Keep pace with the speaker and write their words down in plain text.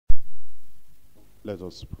Let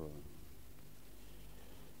us pray.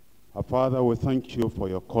 Our Father, we thank you for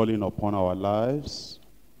your calling upon our lives.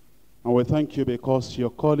 And we thank you because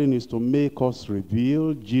your calling is to make us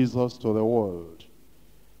reveal Jesus to the world,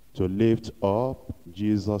 to lift up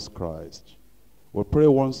Jesus Christ. We pray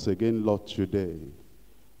once again, Lord, today,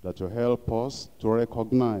 that you help us to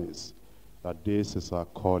recognize that this is our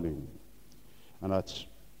calling, and that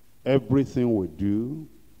everything we do,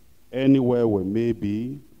 anywhere we may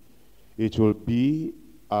be, it will be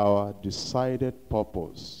our decided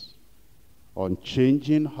purpose,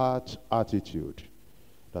 unchanging heart attitude,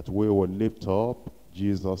 that we will lift up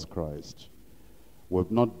Jesus Christ.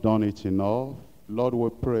 We've not done it enough. Lord, we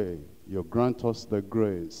pray you grant us the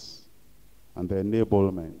grace and the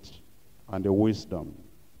enablement and the wisdom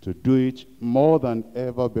to do it more than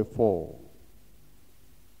ever before.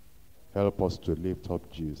 Help us to lift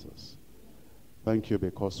up Jesus. Thank you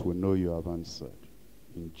because we know you have answered.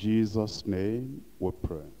 In Jesus' name we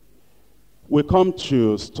pray. We come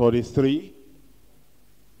to study 3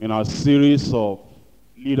 in our series of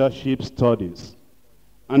leadership studies.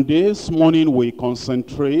 And this morning we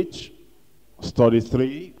concentrate, study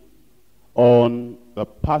 3, on the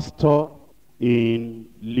pastor in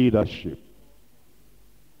leadership.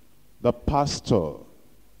 The pastor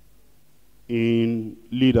in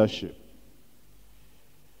leadership.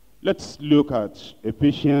 Let's look at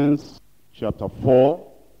Ephesians chapter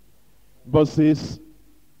 4, verses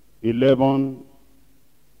 11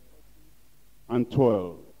 and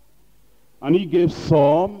 12. And he gave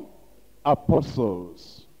some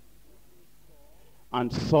apostles,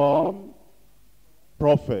 and some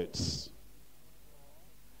prophets,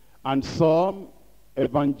 and some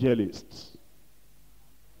evangelists,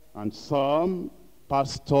 and some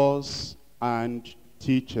pastors and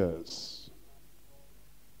teachers,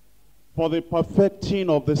 for the perfecting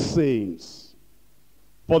of the saints,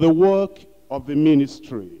 for the work of the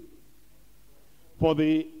ministry, for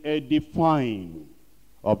the edifying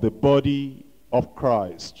of the body of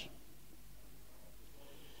Christ.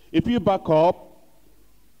 If you back up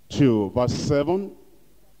to verse 7,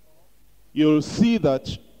 you'll see that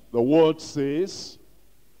the word says,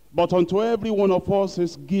 but unto every one of us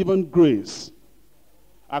is given grace,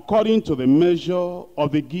 according to the measure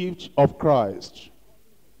of the gift of Christ.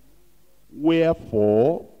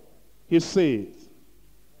 Wherefore, he saith,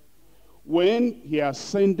 when he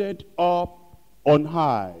ascended up on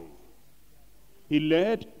high, he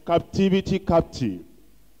led captivity captive,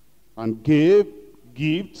 and gave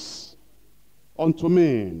gifts unto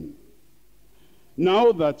men.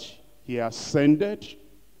 Now that he ascended,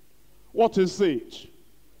 what is it?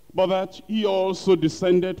 But that he also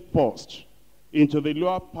descended first into the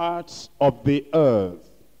lower parts of the earth.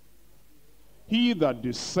 He that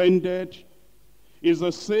descended is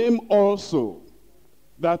the same also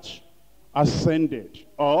that ascended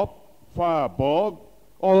up far above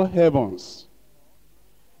all heavens,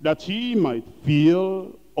 that he might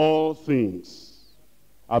fill all things.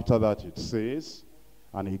 After that it says,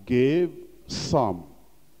 and he gave some.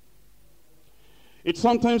 It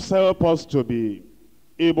sometimes helps us to be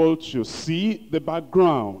able to see the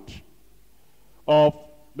background of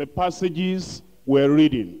the passages we're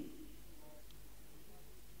reading.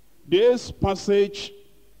 This passage,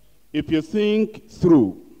 if you think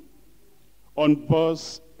through, on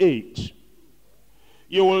verse 8,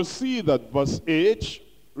 you will see that verse 8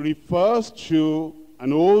 refers to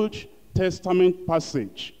an Old Testament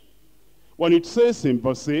passage. When it says in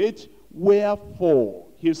verse 8, wherefore,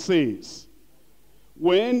 he says,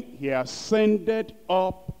 when he ascended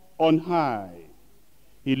up on high,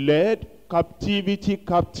 he led captivity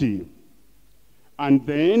captive, and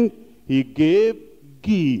then he gave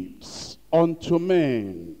gifts unto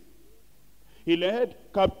men. He led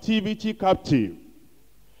captivity captive.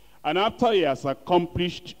 And after he has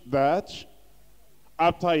accomplished that,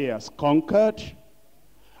 after he has conquered,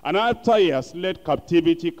 and after he has led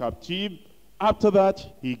captivity captive, after that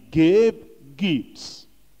he gave gifts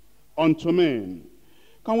unto men.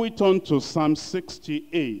 Can we turn to Psalm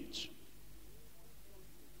 68?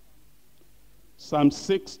 Psalm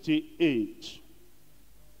 68.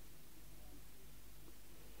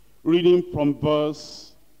 Reading from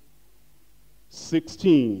verse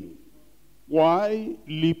 16. Why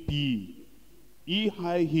leap ye, ye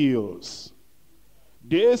high hills?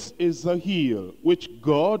 This is the hill which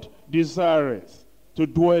God desireth to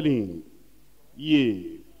dwell in.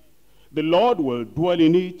 Yea, the Lord will dwell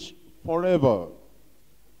in it forever.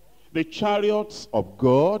 The chariots of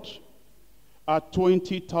God are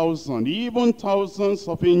 20,000, even thousands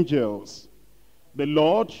of angels. The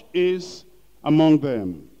Lord is among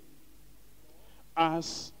them.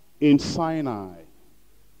 As in Sinai,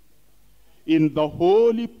 in the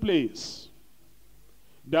holy place.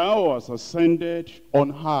 Thou hast ascended on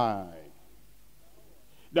high.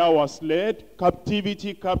 Thou hast led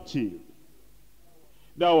captivity captive.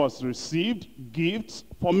 Thou hast received gifts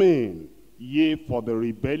for men, yea, for the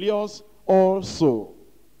rebellious also,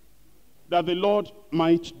 that the Lord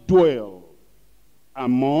might dwell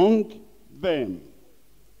among them.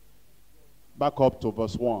 Back up to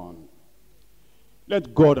verse 1.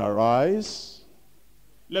 Let God arise.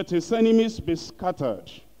 Let his enemies be scattered.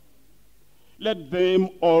 Let them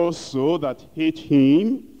also that hate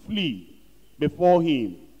him flee before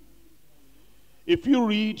him. If you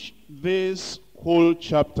read this whole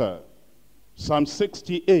chapter, Psalm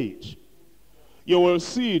 68, you will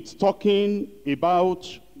see it talking about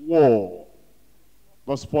war.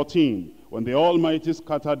 Verse 14, when the Almighty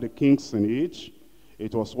scattered the kings in it,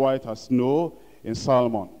 it was white as snow in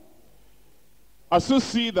Salmon. As you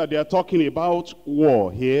see that they are talking about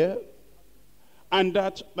war here, and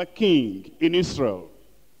that the king in Israel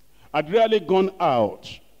had really gone out,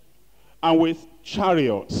 and with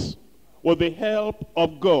chariots, with the help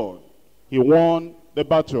of God, he won the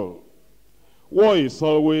battle. War is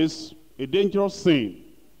always a dangerous thing,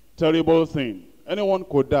 terrible thing. Anyone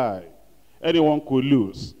could die. Anyone could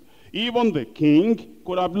lose. Even the king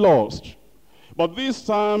could have lost. But this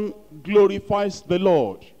time glorifies the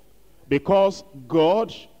Lord, because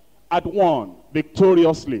God had won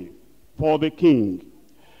victoriously for the king.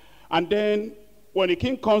 And then when the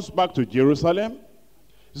king comes back to Jerusalem,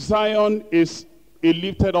 Zion is a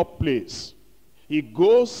lifted up place. He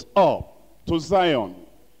goes up to Zion,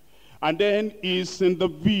 and then is in the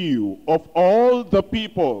view of all the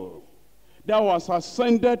people. That was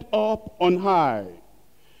ascended up on high.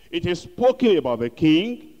 It is spoken about the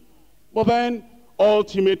king, but then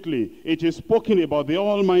ultimately it is spoken about the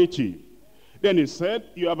Almighty. Then he said,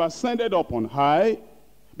 you have ascended up on high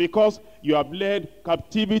because you have led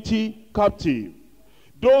captivity captive.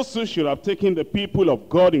 Those who should have taken the people of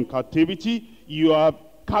God in captivity, you have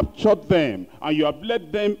captured them and you have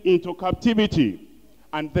led them into captivity.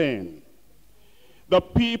 And then the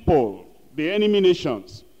people, the enemy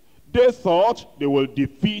nations, they thought they will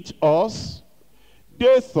defeat us.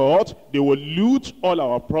 They thought they will loot all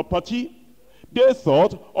our property. They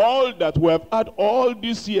thought all that we have had all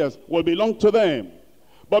these years will belong to them.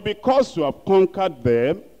 But because you have conquered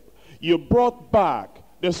them, you brought back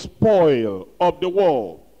the spoil of the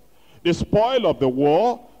war. The spoil of the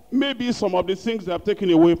war may be some of the things they have taken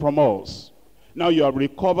away from us. Now you have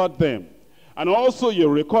recovered them. And also you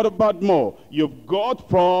recovered more. You've got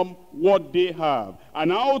from what they have.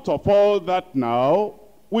 And out of all that now,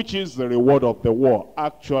 which is the reward of the war,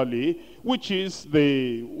 actually, which is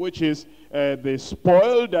the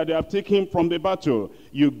spoil that they have taken from the battle,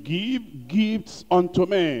 you give gifts unto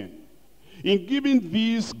men. In giving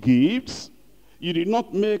these gifts, you did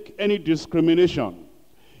not make any discrimination.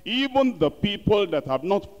 Even the people that have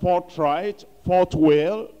not fought right, fought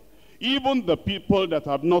well, even the people that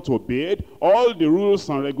have not obeyed all the rules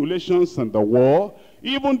and regulations in the war,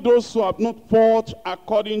 even those who have not fought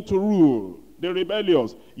according to rule, the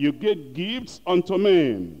rebellious, you gave gifts unto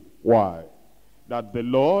men. Why? That the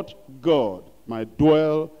Lord God might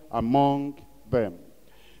dwell among them.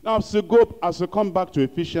 Now, as we come back to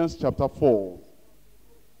Ephesians chapter 4,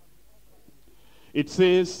 it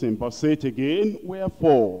says in verse 8 again,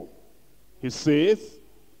 wherefore, he saith,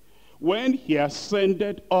 when he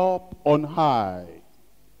ascended up on high,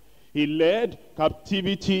 he led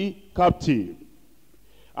captivity captive,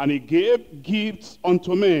 and he gave gifts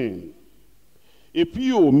unto men. If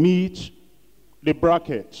you meet the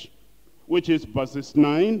bracket, which is verses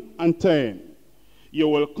 9 and 10, you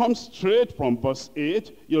will come straight from verse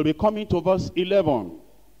 8, you'll be coming to verse 11.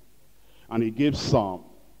 And he gives some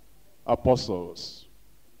apostles,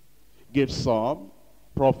 gives some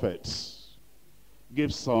prophets,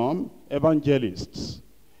 gives some evangelists,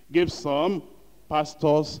 gives some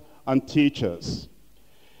pastors and teachers.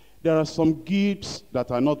 There are some gifts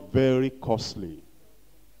that are not very costly.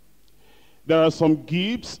 There are some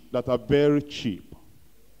gifts that are very cheap.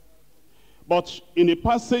 But in the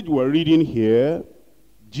passage we're reading here,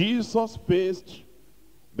 Jesus faced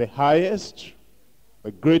the highest,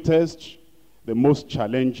 the greatest, the most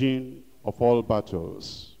challenging of all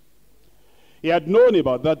battles. He had known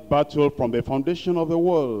about that battle from the foundation of the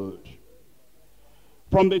world.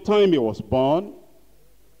 From the time he was born,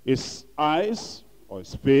 his eyes or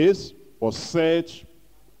his face was set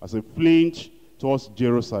as a flint towards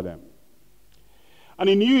Jerusalem. And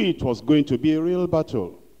he knew it was going to be a real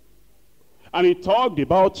battle. And he talked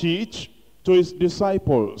about it to his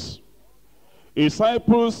disciples. His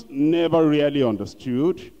disciples never really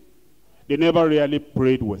understood. They never really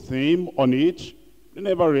prayed with him on it. They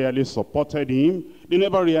never really supported him. They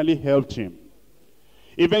never really helped him.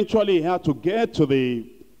 Eventually, he had to get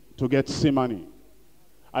to Gethsemane.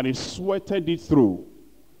 And he sweated it through.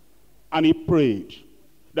 And he prayed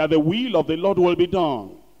that the will of the Lord will be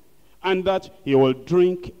done. And that he will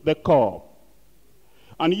drink the cup.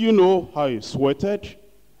 And you know how he sweated.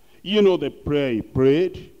 You know the prayer he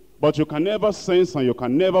prayed. But you can never sense and you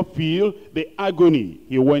can never feel the agony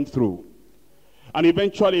he went through. And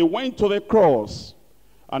eventually he went to the cross.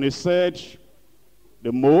 And he said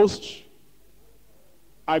the most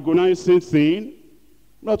agonizing thing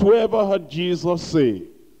that we ever heard Jesus say.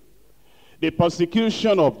 The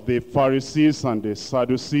persecution of the Pharisees and the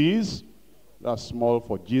Sadducees, that's small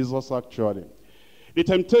for Jesus actually. The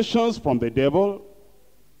temptations from the devil,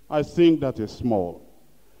 I think that is small.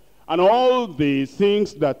 And all the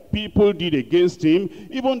things that people did against him,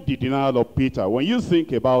 even the denial of Peter, when you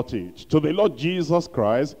think about it, to the Lord Jesus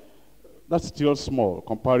Christ, that's still small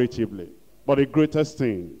comparatively. But the greatest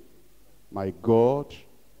thing, my God,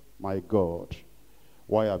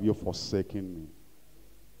 why have you forsaken me?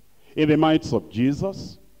 In the minds of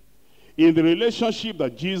Jesus, in the relationship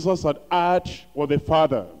that Jesus had with the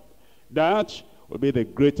Father, that will be the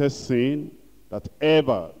greatest sin that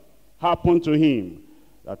ever happened to him.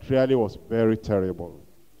 That really was very terrible.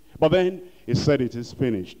 But then he said it is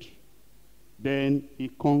finished. Then he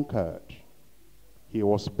conquered. He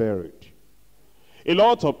was buried. A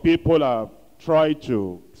lot of people have tried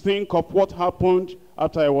to think of what happened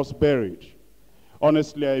after he was buried.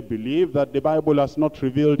 Honestly, I believe that the Bible has not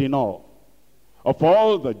revealed enough of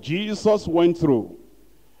all that Jesus went through.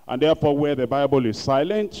 And therefore, where the Bible is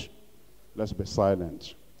silent, let's be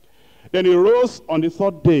silent. Then he rose on the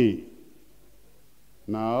third day.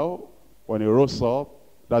 Now, when he rose up,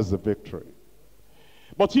 that's the victory.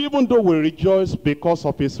 But even though we rejoice because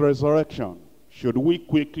of his resurrection, should we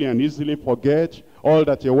quickly and easily forget all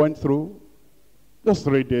that he went through? Just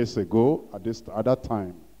 3 days ago, at that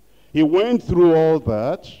time, he went through all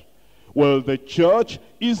that. Will the church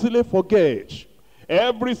easily forget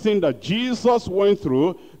everything that Jesus went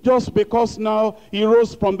through just because now he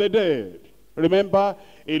rose from the dead? Remember,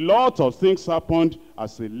 a lot of things happened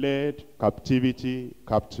as he led captivity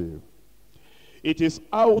captive. It is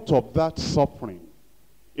out of that suffering.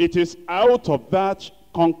 It is out of that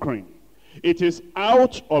conquering. It is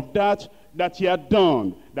out of that he had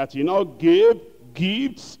done, that he now gave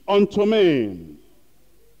gifts unto men.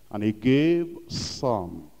 And he gave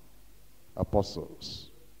some apostles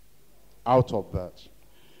out of that.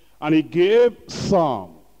 And he gave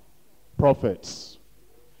some prophets.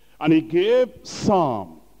 And he gave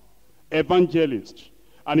some evangelists.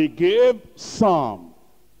 And he gave some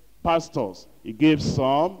pastors. He gave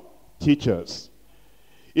some teachers.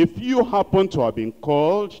 If you happen to have been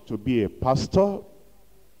called to be a pastor,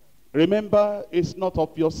 remember, it's not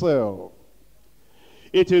of yourself.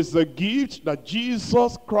 It is the gift that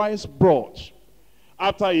Jesus Christ brought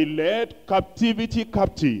after he led captivity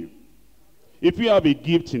captive. If you have a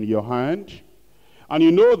gift in your hand, and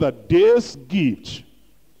you know that this gift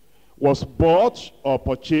was bought or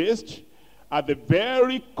purchased at the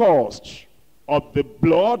very cost of the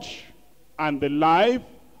blood and the life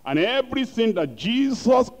and everything that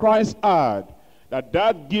Jesus Christ had,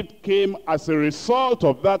 that gift came as a result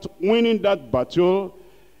of that winning that battle,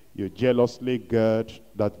 you jealously guard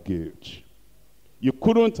that gift. You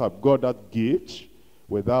couldn't have got that gift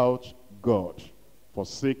without God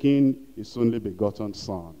forsaking his only begotten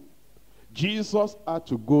Son. Jesus had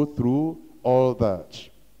to go through all that.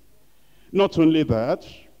 Not only that,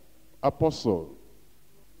 apostle,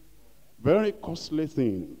 very costly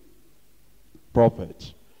thing.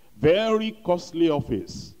 Prophet, very costly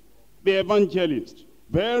office. The evangelist,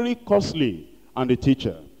 very costly, and the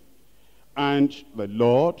teacher. And the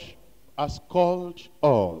Lord has called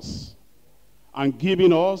us and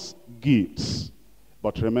given us gifts.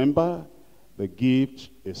 But remember, the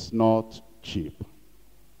gift is not cheap.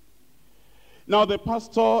 Now the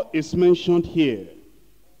pastor is mentioned here.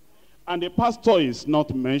 And the pastor is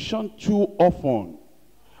not mentioned too often,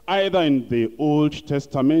 either in the Old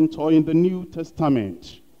Testament or in the New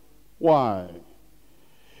Testament. Why?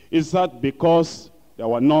 Is that because there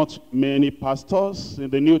were not many pastors in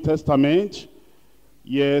the New Testament?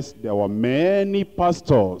 Yes, there were many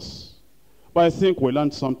pastors. But I think we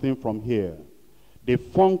learned something from here. They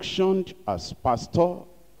functioned as pastor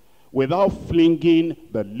without flinging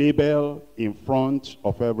the label in front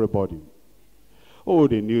of everybody. All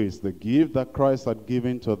they knew is the gift that Christ had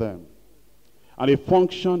given to them. And they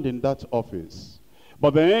functioned in that office.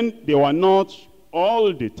 But then they were not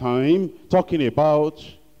all the time talking about,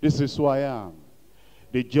 this is who I am.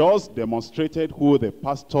 They just demonstrated who the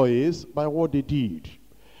pastor is by what they did.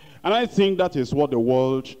 And I think that is what the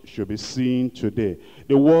world should be seeing today.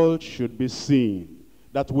 The world should be seeing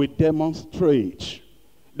that we demonstrate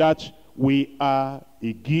that we are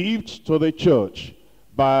a gift to the church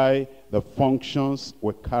by the functions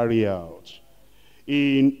we carry out.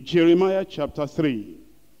 In Jeremiah chapter 3,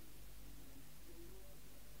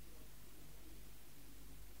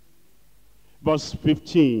 verse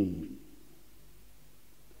 15,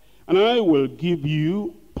 and I will give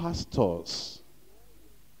you pastors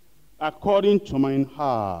according to mine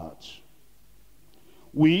heart,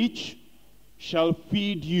 which shall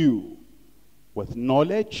feed you with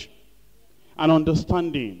knowledge and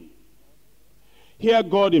understanding. Here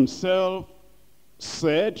God himself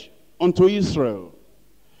said unto Israel,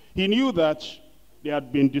 he knew that there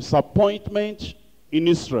had been disappointment in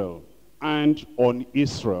Israel and on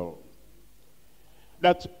Israel,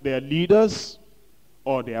 that their leaders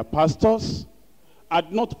or their pastors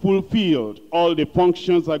had not fulfilled all the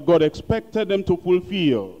functions that God expected them to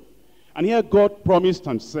fulfill. And here God promised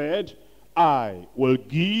and said, I will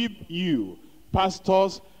give you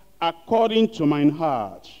pastors according to mine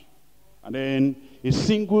heart. And then he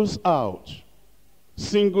singles out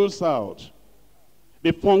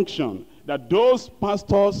the function that those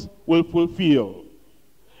pastors will fulfill,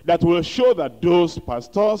 that will show that those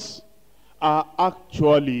pastors are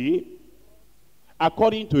actually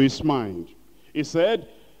according to his mind. He said,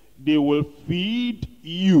 they will feed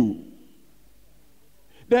you.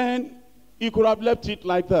 Then he could have left it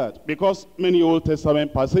like that, because many Old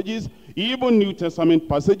Testament passages, even New Testament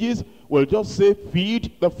passages, will just say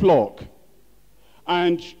feed the flock,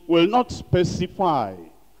 and will not specify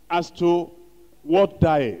as to what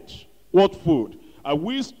diet, what food. Are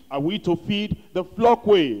we to feed the flock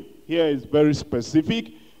with? Here is very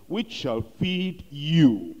specific, which shall feed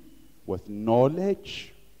you with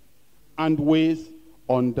knowledge and with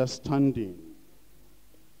understanding.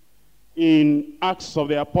 In Acts of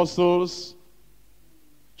the Apostles,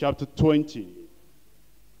 chapter 20,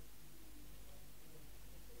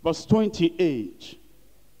 verse 28,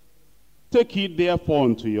 take it therefore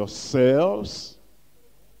unto yourselves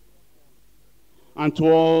and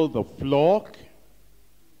to all the flock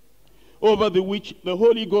over the which the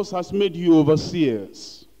Holy Ghost has made you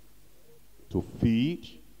overseers, to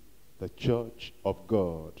feed the church of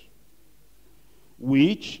God,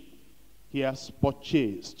 which he has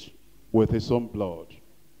purchased with his own blood.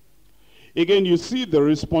 Again, you see the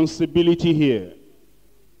responsibility here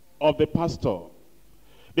of the pastor.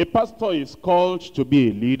 The pastor is called to be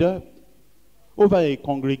a leader over a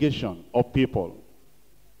congregation of people.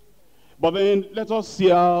 But then let us see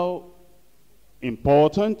how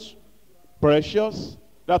important, precious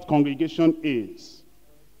that congregation is.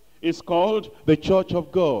 It's called the church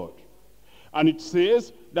of God. And it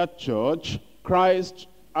says that church Christ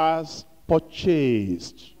has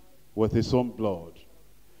purchased with his own blood.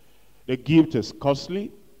 The gift is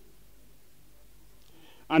costly,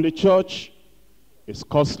 and the church is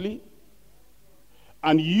costly,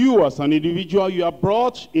 and you as an individual, you are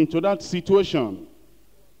brought into that situation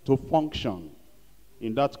to function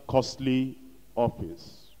in that costly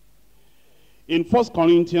office. In 1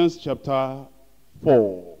 Corinthians chapter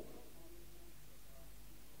 4,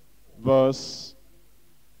 verse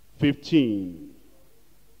 15.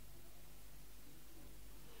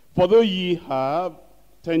 For though ye have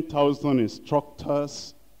 10,000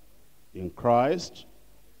 instructors in Christ,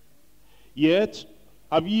 yet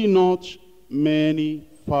have ye not many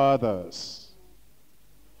fathers.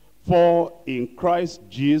 For in Christ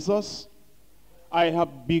Jesus I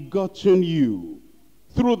have begotten you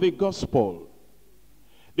through the gospel.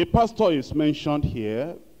 The pastor is mentioned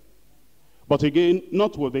here, but again,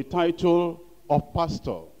 not with the title of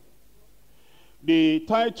pastor. The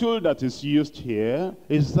title that is used here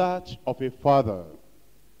is that of a father.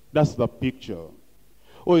 That's the picture.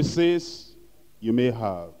 Oh, it says, you may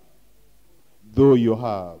have, though you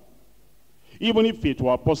have. Even if it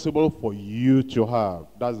were possible for you to have.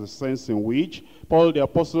 That's the sense in which Paul the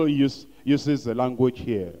Apostle uses the language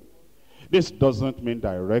here. This doesn't mean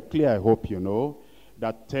directly, I hope you know,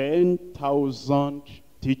 that 10,000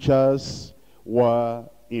 teachers were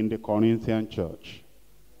in the Corinthian church.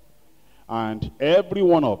 And every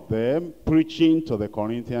one of them preaching to the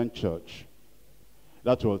Corinthian church.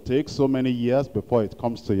 That will take so many years before it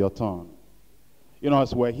comes to your turn. You know,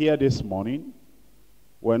 as we're here this morning,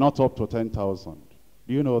 we're not up to 10,000.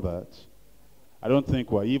 Do you know that? I don't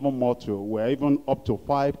think we're even up to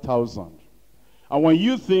 5,000. And when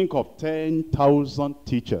you think of 10,000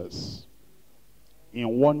 teachers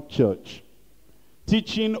in one church,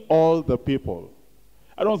 teaching all the people,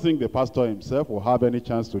 I don't think the pastor himself will have any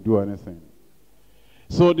chance to do anything.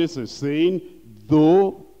 So this is saying,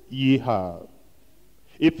 though ye have,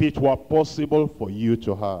 if it were possible for you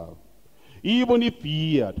to have, even if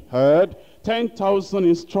ye had heard 10,000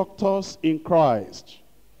 instructors in Christ,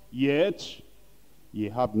 yet ye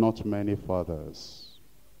have not many fathers.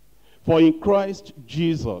 For in Christ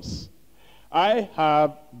Jesus I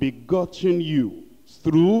have begotten you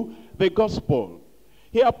through the gospel.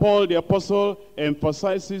 Here Paul the apostle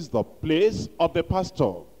emphasizes the place of the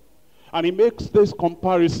pastor. And he makes this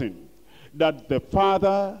comparison that the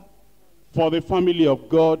father for the family of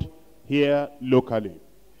God here locally,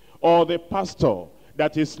 or the pastor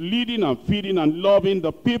that is leading and feeding and loving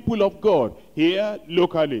the people of God here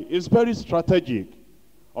locally, is very strategic.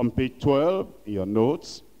 On page 12 in your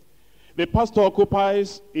notes, the pastor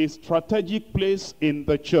occupies a strategic place in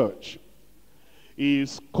the church. He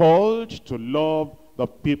is called to love the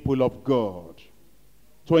people of God,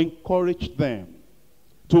 to encourage them,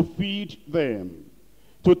 to feed them,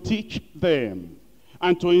 to teach them,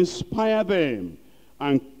 and to inspire them,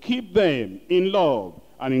 and keep them in love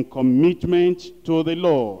and in commitment to the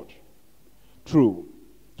Lord. True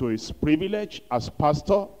to his privilege as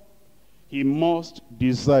pastor, he must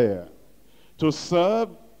desire to serve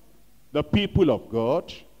the people of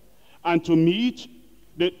God and to meet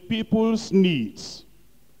the people's needs.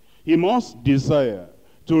 He must desire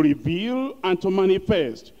to reveal and to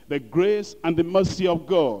manifest the grace and the mercy of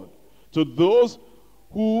God to those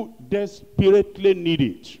who desperately need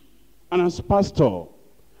it. And as pastor,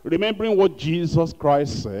 remembering what Jesus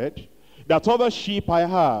Christ said, that other sheep I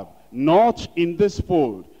have, not in this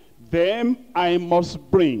fold, them I must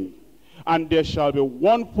bring, and there shall be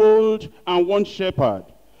one fold and one shepherd.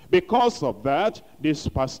 Because of that, this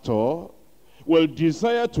pastor will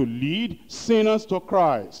desire to lead sinners to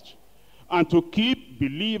Christ and to keep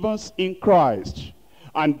believers in Christ.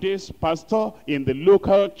 And this pastor in the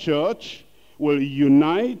local church will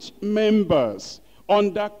unite members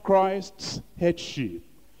under Christ's headship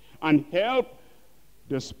and help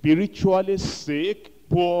the spiritually sick,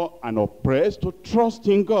 poor, and oppressed to trust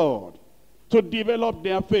in God, to develop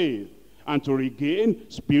their faith, and to regain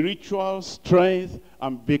spiritual strength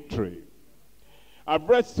and victory. I've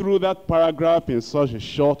read through that paragraph in such a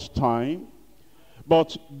short time,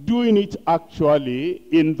 but doing it actually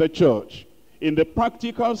in the church, in the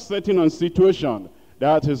practical setting and situation,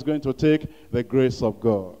 that is going to take the grace of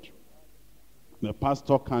God. The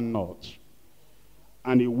pastor cannot,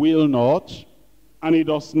 and he will not, and he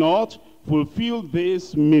does not fulfill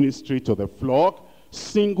this ministry to the flock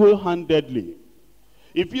single-handedly.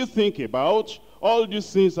 If you think about all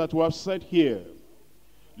these things that we have said here,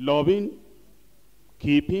 loving,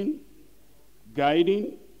 keeping,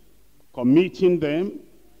 guiding, committing them,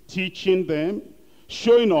 teaching them,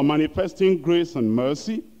 showing or manifesting grace and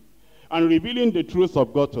mercy, and revealing the truth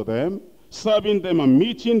of God to them, serving them and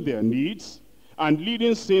meeting their needs, and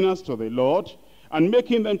leading sinners to the Lord, and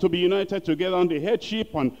making them to be united together on the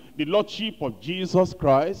headship and the lordship of Jesus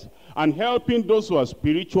Christ, and helping those who are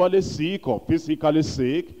spiritually sick or physically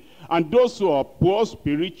sick, and those who are poor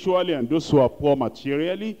spiritually and those who are poor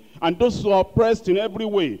materially, and those who are oppressed in every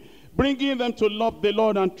way, bringing them to love the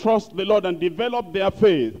Lord and trust the Lord and develop their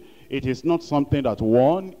faith. It is not something that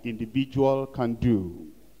one individual can do.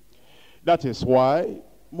 That is why,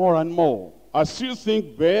 more and more, as you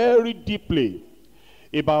think very deeply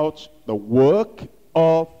about the work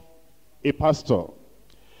of a pastor,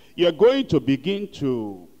 you're going to begin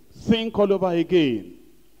to think all over again,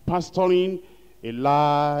 pastoring a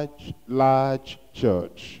large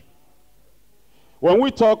church. When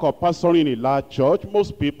we talk of pastoring a large church,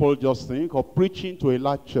 most people just think of preaching to a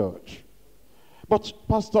large church. But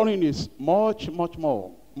pastoring is much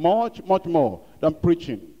more than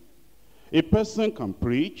preaching. A person can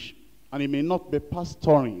preach, and he may not be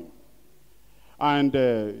pastoring. And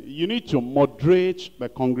you need to moderate the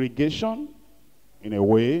congregation in a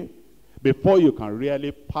way before you can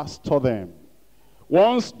really pastor them.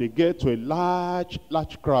 Once they get to a large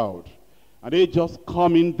crowd, and they just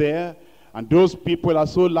come in there, and those people are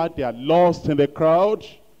so large they are lost in the crowd,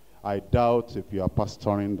 I doubt if you are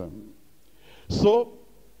pastoring them. So,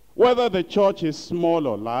 whether the church is small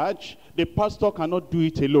or large, the pastor cannot do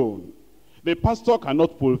it alone. The pastor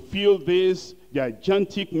cannot fulfill this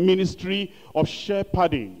gigantic ministry of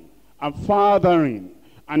shepherding and fathering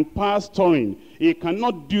and pastoring. He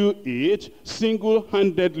cannot do it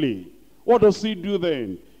single-handedly. What does he do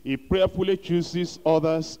then? He prayerfully chooses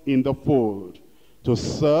others in the fold to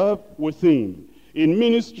serve with him in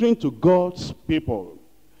ministering to God's people.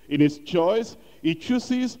 In his choice, he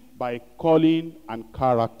chooses by calling and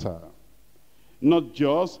character, not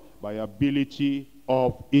just by ability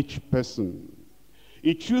of each person.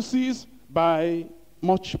 He chooses by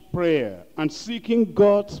much prayer and seeking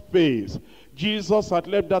God's face. Jesus had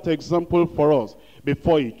left that example for us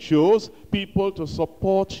before he chose people to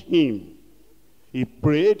support him. He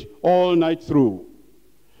prayed all night through.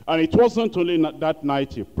 And it wasn't only that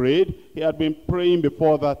night he prayed, he had been praying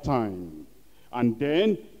before that time. And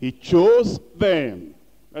then he chose them.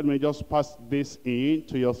 Let me just pass this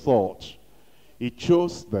into your thought. He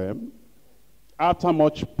chose them after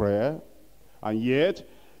much prayer, and yet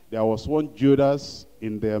there was one Judas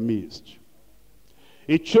in their midst.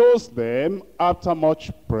 He chose them after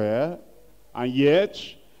much prayer, and yet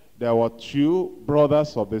there were two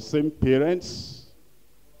brothers of the same parents,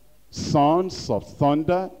 sons of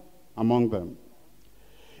thunder among them.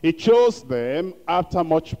 He chose them after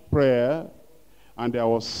much prayer, and there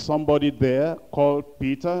was somebody there called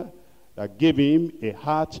Peter that gave him a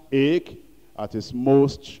heartache at his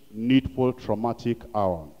most needful traumatic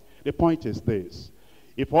hour. The point is this: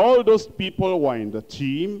 if all those people were in the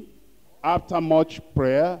team after much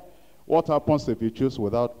prayer, what happens if you choose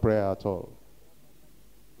without prayer at all?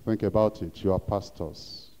 Think about it. You are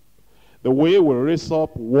pastors. The way we raise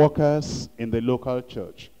up workers in the local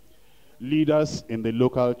church, leaders in the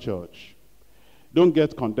local church. Don't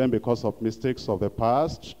get condemned because of mistakes of the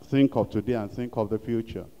past. Think of today and think of the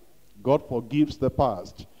future. God forgives the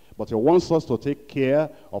past, but he wants us to take care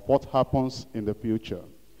of what happens in the future.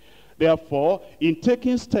 Therefore, in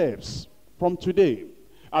taking steps from today,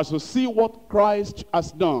 as you see what Christ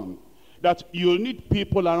has done, that you'll need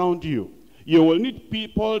people around you. You will need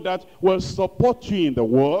people that will support you in the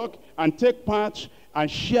work and take part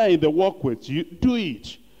and share in the work with you. Do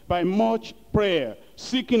it by much prayer,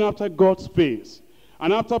 seeking after God's face,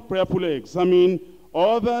 and after prayerfully examining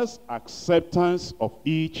others' acceptance of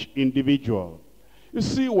each individual. You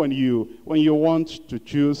see, when you want to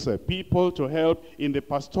choose people to help in the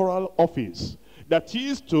pastoral office, that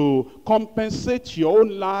is to compensate your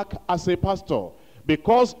own lack as a pastor,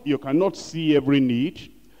 because you cannot see every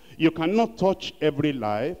need, you cannot touch every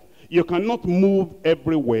life, you cannot move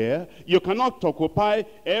everywhere, you cannot occupy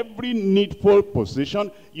every needful position.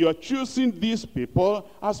 You are choosing these people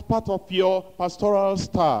as part of your pastoral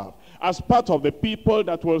staff, as part of the people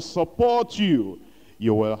that will support you.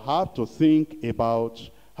 You will have to think about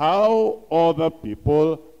how other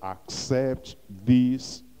people accept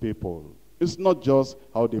these people. It's not just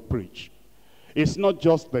how they preach. It's not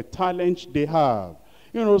just the talent they have.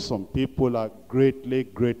 You know, some people are greatly,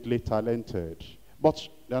 greatly talented, but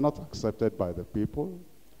they're not accepted by the people.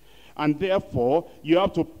 And therefore, you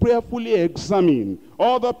have to prayerfully examine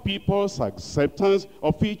other people's acceptance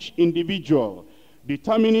of each individual,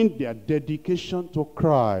 determining their dedication to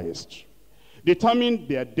Christ, determine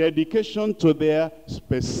their dedication to their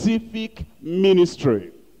specific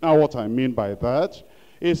ministry. Now, what I mean by that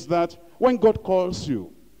is that when God calls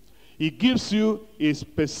you, he gives you a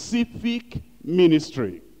specific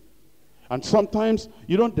ministry. And sometimes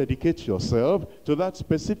you don't dedicate yourself to that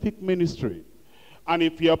specific ministry. And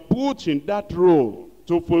if you're put in that role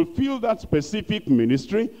to fulfill that specific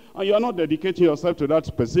ministry, and you're not dedicating yourself to that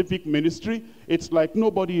specific ministry, it's like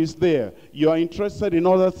nobody is there. You are interested in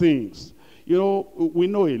other things. You know, we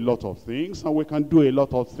know a lot of things, and we can do a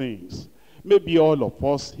lot of things. Maybe all of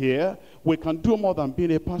us here, we can do more than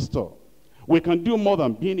being a pastor. We can do more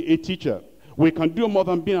than being a teacher. We can do more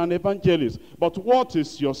than being an evangelist. But what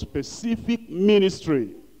is your specific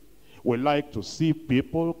ministry? We like to see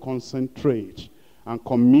people concentrate and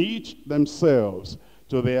commit themselves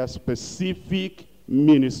to their specific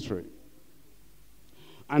ministry.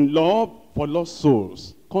 And love for lost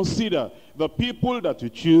souls. Consider the people that you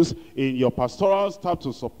choose in your pastoral staff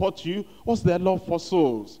to support you. What's their love for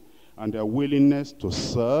souls? And their willingness to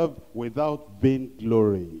serve without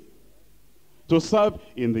vainglory. To serve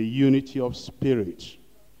in the unity of spirit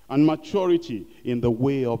and maturity in the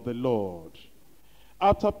way of the Lord.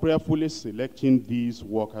 After prayerfully selecting these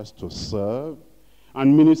workers to serve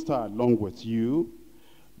and minister along with you,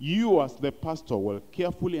 you as the pastor will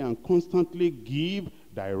carefully and constantly give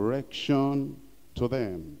direction to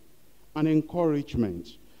them and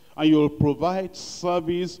encouragement. And you'll provide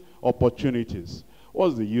service opportunities.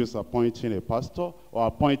 What's the use of appointing a pastor or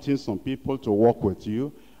appointing some people to work with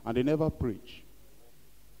you and they never preach?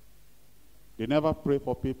 They never pray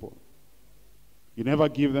for people. You never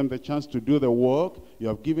give them the chance to do the work you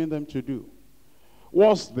have given them to do.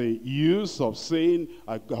 What's the use of saying,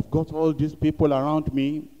 I've got all these people around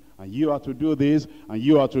me, and you are to do this, and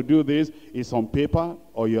you are to do this? It's on paper,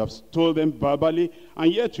 or you have told them verbally,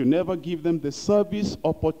 and yet you never give them the service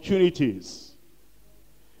opportunities.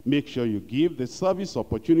 Make sure you give the service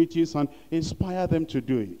opportunities and inspire them to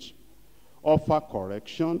do it. offer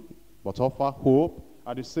correction, but offer hope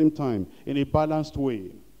at the same time in a balanced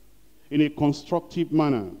way, in a constructive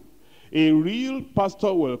manner. A real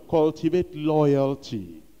pastor will cultivate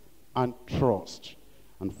loyalty and trust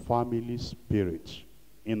and family spirit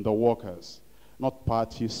in the workers, not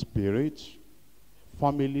party spirit,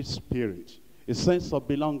 family spirit, a sense of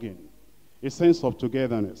belonging, a sense of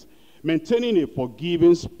togetherness, maintaining a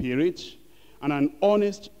forgiving spirit and an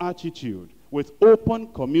honest attitude with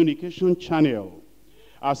open communication channel,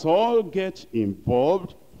 as all get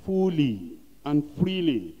involved fully and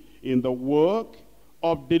freely in the work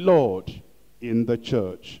of the Lord in the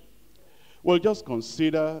church. We'll just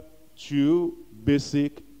consider two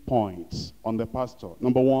basic points on the pastor.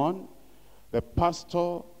 Number one, the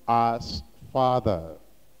pastor as father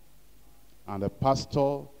and the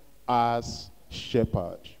pastor as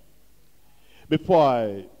shepherd. Before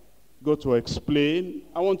I go to explain,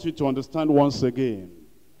 I want you to understand once again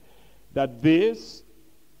that this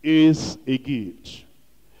is a gift.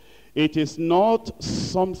 It is not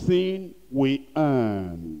something we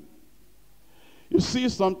earn. You see,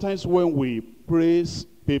 sometimes when we praise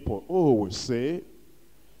people, oh, we say,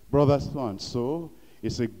 brother so-and-so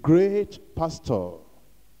is a great pastor.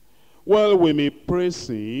 Well, we may praise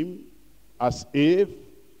him as if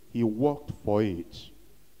he worked for it.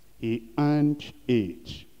 He earned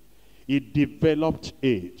it. He developed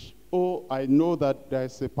it. Oh, I know that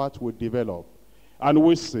there's a part we develop. And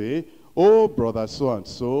we say, oh, brother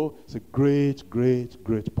so-and-so is a great, great,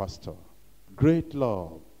 great pastor. Great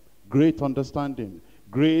love, great understanding,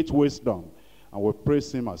 great wisdom. And we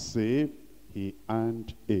praise him as if he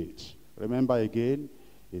earned it. Remember again,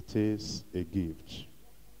 it is a gift.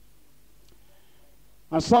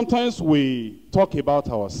 And sometimes we talk about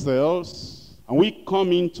ourselves, and we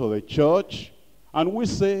come into the church, and we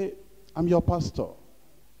say, I'm your pastor.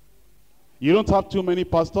 You don't have too many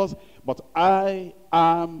pastors, but I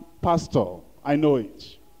am pastor. I know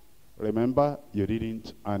it. Remember, you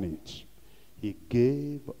didn't earn it. He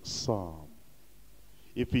gave some.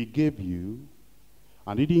 If he gave you,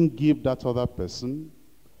 and he didn't give that other person,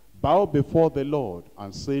 bow before the Lord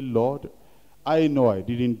and say, Lord, I know I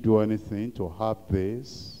didn't do anything to have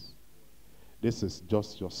this. This is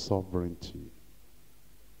just your sovereignty.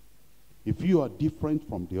 If you are different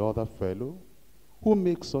from the other fellow, who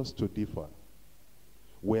makes us to differ?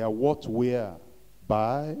 We are what we are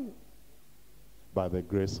by the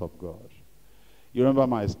grace of God. You remember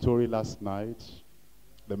my story last night?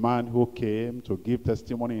 The man who came to give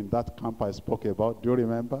testimony in that camp I spoke about. Do you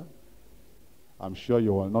remember? I'm sure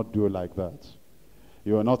you will not do like that.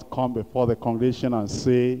 You will not come before the congregation and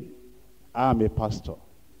say, I'm a pastor.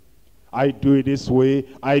 I do it this way,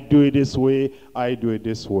 I do it this way, I do it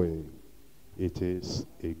this way. It is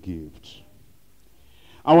a gift.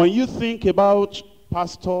 And when you think about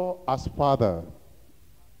pastor as father,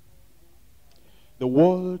 the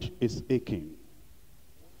world is aching.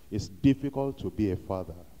 It's difficult to be a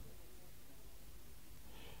father.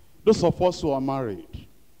 Those of us who are married,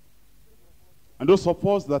 and those of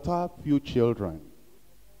us that have few children,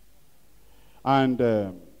 and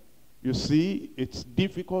you see, it's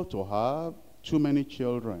difficult to have too many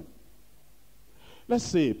children. Let's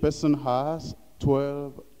say a person has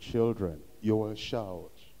 12 children. You will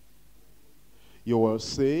shout. You will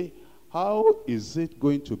say, how is it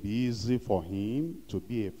going to be easy for him to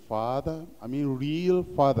be a father? I mean, real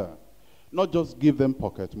father. Not just give them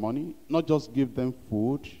pocket money, not just give them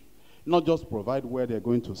food, not just provide where they're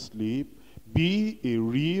going to sleep. Be a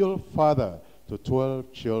real father to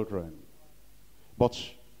 12 children. But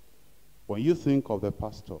when you think of the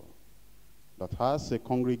pastor that has a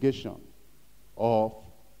congregation of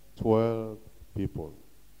 12 people,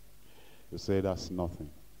 you say that's nothing.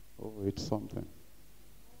 Oh, it's something.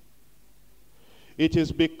 It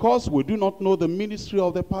is because we do not know the ministry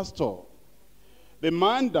of the pastor. The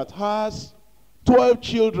man that has 12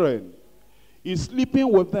 children is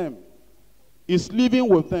sleeping with them, is living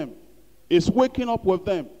with them, is waking up with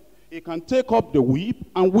them. He can take up the whip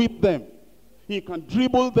and whip them. He can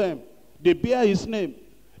dribble them. They bear his name.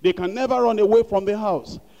 They can never run away from the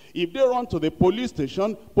house. If they run to the police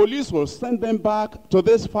station, police will send them back to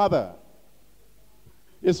this father.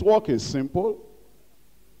 His work is simple.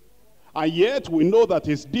 And yet we know that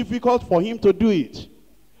it's difficult for him to do it.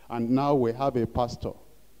 And now we have a pastor.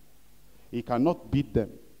 He cannot beat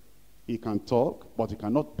them. He can talk, but he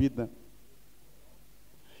cannot beat them.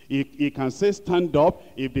 He can say stand up.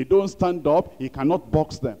 If they don't stand up, he cannot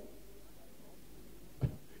box them.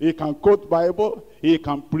 He can quote Bible. He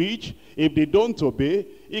can preach. If they don't obey,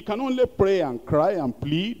 he can only pray and cry and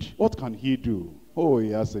plead. What can he do? Oh, he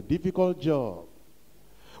has a difficult job.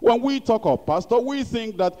 When we talk of pastor, we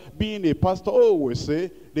think that being a pastor, oh, we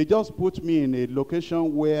say, they just put me in a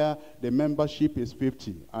location where the membership is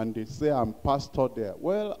 50, and they say I'm pastor there.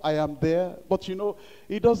 Well, I am there, but you know,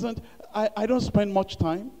 it doesn't, I don't spend much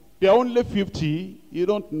time. There are only 50. You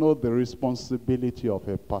don't know the responsibility of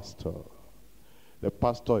a pastor. The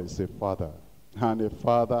pastor is a father, and a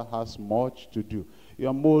father has much to do. You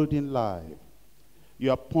are molding life. You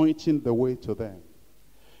are pointing the way to them.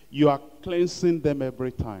 You are cleansing them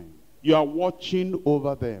every time. You are watching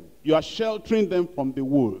over them. You are sheltering them from the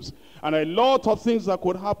wolves. And a lot of things that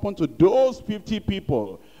could happen to those 50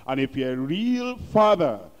 people. And if you're a real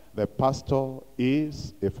father, the pastor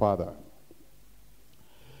is a father.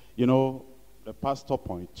 You know, the pastor,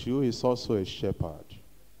 point 2, is also a shepherd.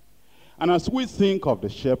 And as we think of the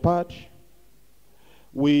shepherd,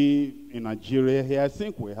 we in Nigeria here, I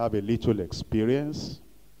think we have a little experience.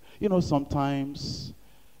 You know, sometimes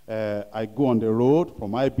I go on the road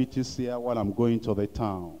from IBTC here while I'm going to the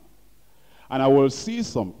town. And I will see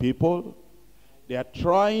some people, they are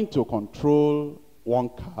trying to control one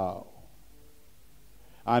cow.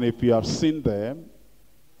 And if you have seen them,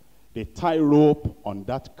 they tie rope on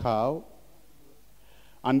that cow.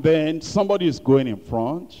 And then somebody is going in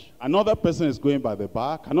front, another person is going by the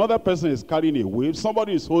back, another person is carrying a whip,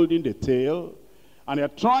 somebody is holding the tail, and they're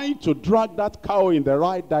trying to drag that cow in the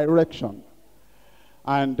right direction.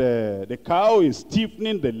 And the cow is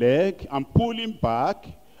stiffening the leg and pulling back,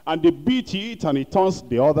 and they beat it, and it turns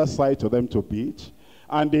the other side to them to beat,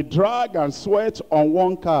 and they drag and sweat on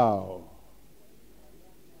one cow.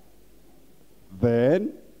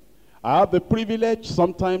 Then I have the privilege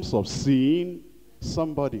sometimes of seeing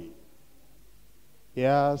somebody. He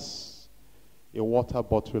has a water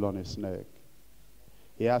bottle on his neck.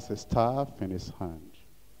 He has a staff in his hand.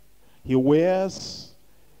 He wears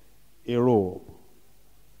a robe.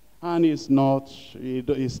 And he's not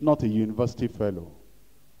a university fellow,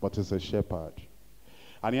 but he's a shepherd.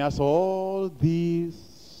 And he has all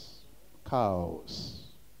these cows,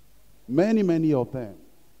 many, many of them.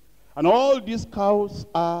 And all these cows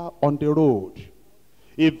are on the road.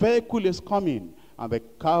 A vehicle is coming, and the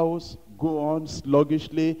cows go on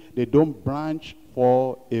sluggishly. They don't branch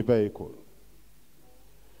for a vehicle.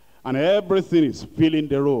 And everything is filling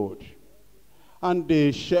the road. And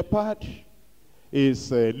the shepherd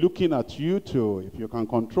is looking at you to, if you can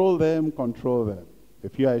control them, control them.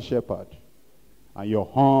 If you are a shepherd, and you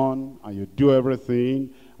horn, and you do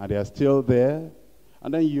everything, and they are still there,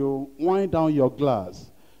 and then you wind down your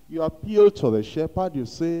glass. You appeal to the shepherd, you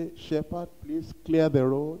say, shepherd, please clear the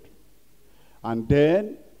road. And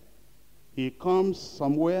then he comes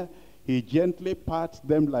somewhere, he gently pats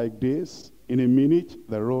them like this. In a minute,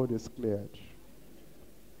 the road is cleared.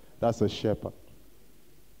 That's a shepherd.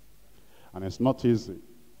 And it's not easy.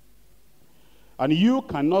 And you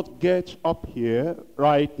cannot get up here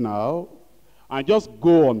right now and just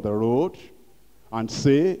go on the road and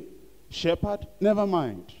say, shepherd, never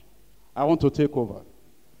mind. I want to take over.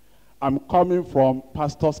 I'm coming from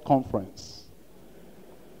pastor's conference.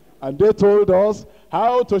 And they told us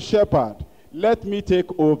how to shepherd. Let me take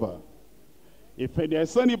over. If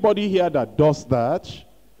there's anybody here that does that,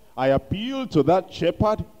 I appeal to that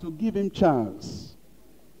shepherd to give him chance.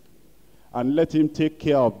 And let him take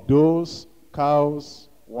care of those cows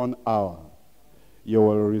 1 hour. You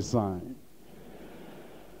will resign.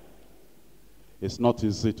 It's not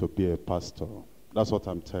easy to be a pastor. That's what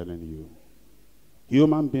I'm telling you.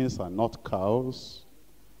 Human beings are not cows.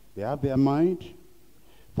 They have their mind.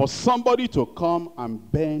 For somebody to come and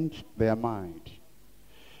bend their mind,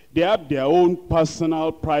 they have their own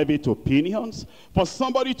personal, private opinions. For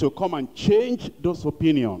somebody to come and change those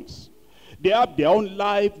opinions, they have their own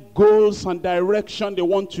life goals and direction they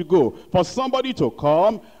want to go. For somebody to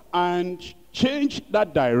come and change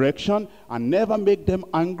that direction and never make them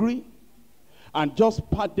angry, and just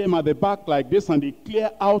pat them at the back like this, and they clear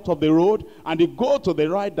out of the road, and they go to the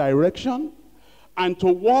right direction, and to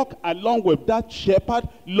walk along with that shepherd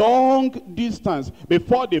long distance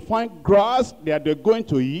before they find grass that they're going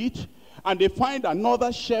to eat, and they find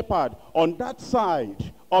another shepherd on that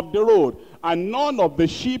side of the road, and none of the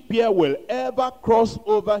sheep here will ever cross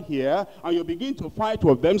over here, and you begin to fight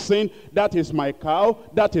with them saying, that is my cow,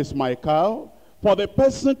 that is my cow. For the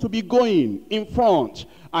person to be going in front,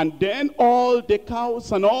 and then all the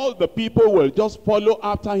cows and all the people will just follow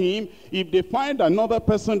after him. If they find another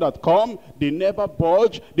person that come, they never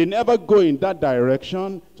budge, they never go in that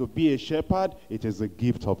direction. To be a shepherd, it is a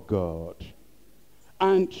gift of God.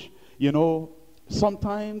 And, you know,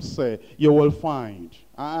 sometimes you will find,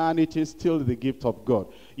 and it is still the gift of God,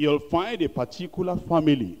 you'll find a particular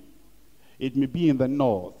family. It may be in the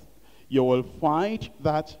north. you will find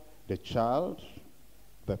that the child,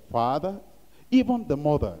 the father, even the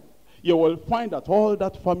mother, you will find that all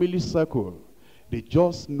that family circle, they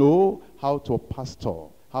just know how to pasture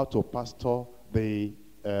the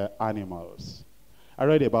animals. I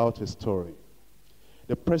read about a story.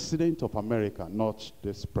 The president of America, not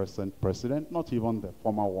this present president, not even the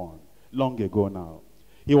former one, long ago now.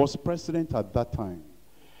 He was president at that time.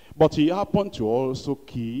 But he happened to also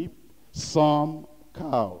keep some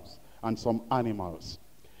cows and some animals.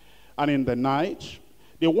 And in the night,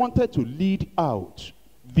 they wanted to lead out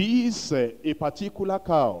a particular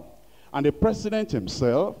cow. And the president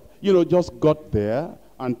himself, just got there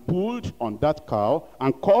and pulled on that cow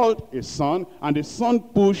and called his son, and the son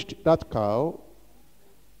pushed that cow,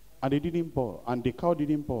 and the cow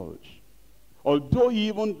didn't budge. Although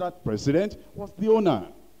even that president was the owner,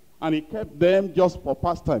 and he kept them just for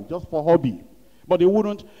pastime, just for hobby. But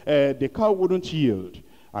the cow wouldn't yield.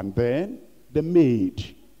 And then the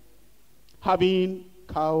maid, having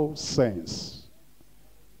cow sense,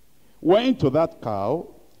 went to that cow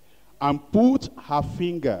and put her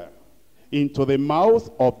finger into the mouth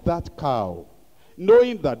of that cow,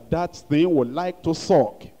 knowing that that thing would like to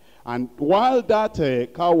suck. And while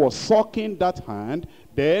that cow was sucking that hand,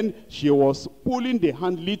 then she was pulling the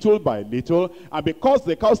hand little by little, and because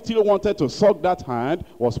the cow still wanted to suck that hand,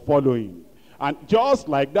 was following. And just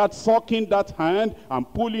like that, sucking that hand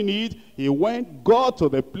and pulling it, he got to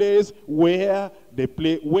the place where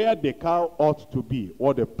the cow ought to be,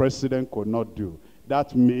 what the president could not do.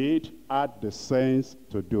 That maid had the sense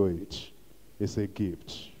to do it. It's a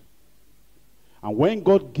gift. And when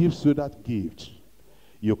God gives you that gift,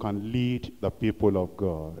 you can lead the people of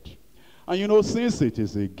God. And since it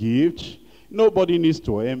is a gift, nobody needs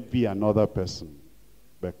to envy another person,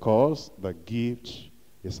 because the gift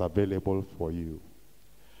is available for you.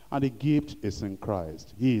 And the gift is in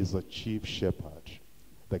Christ. He is the chief shepherd,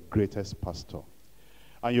 the greatest pastor.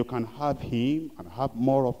 And you can have him and have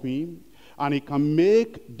more of him, and he can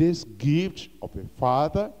make this gift of a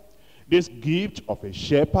father, this gift of a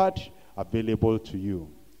shepherd, available to you.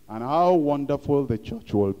 And how wonderful the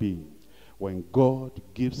church will be when God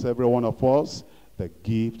gives every one of us the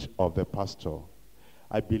gift of the pastor.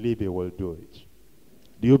 I believe he will do it.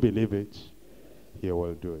 Do you believe it? He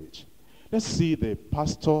will do it. Let's see the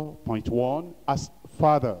pastor, point 1, as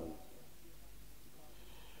father.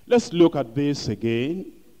 Let's look at this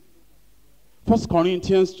again. 1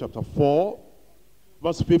 Corinthians chapter 4,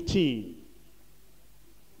 verse 15.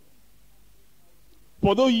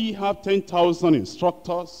 For though ye have 10,000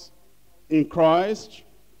 instructors in Christ,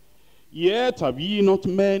 yet have ye not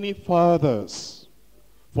many fathers.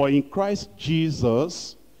 For in Christ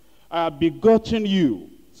Jesus I have begotten you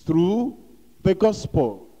through the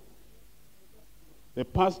gospel. The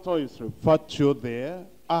pastor is referred to there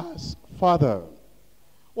as father.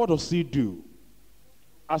 What does he do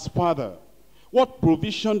as father? What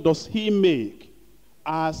provision does he make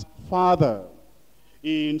as father?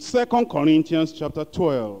 In 2 Corinthians chapter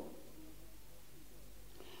 12,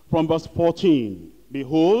 from verse 14,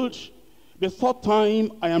 behold, the third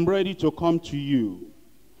time I am ready to come to you,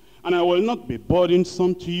 and I will not be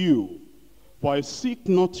burdensome to you, for I seek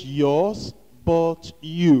not yours, but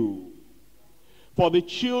you. For the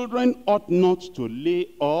children ought not to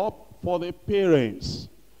lay up for the parents,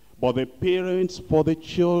 but the parents for the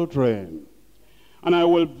children. And I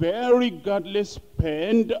will very gladly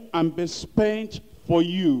spend and be spent for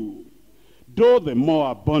you. Though the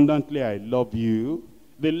more abundantly I love you,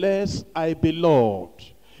 the less I be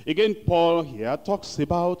loved. Again, Paul here talks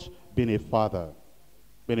about being a father,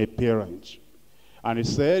 being a parent. And he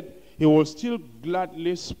said he will still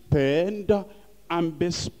gladly spend and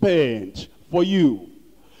be spent for you.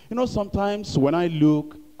 Sometimes when I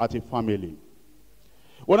look at a family,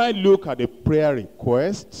 when I look at the prayer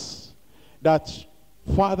requests that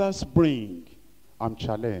fathers bring, I'm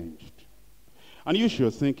challenged. And you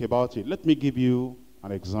should think about it. Let me give you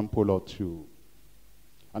an example or two.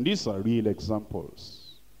 And these are real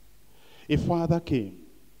examples. A father came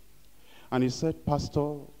and he said,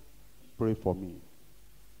 Pastor, pray for me.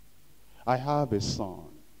 I have a son.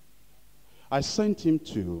 I sent him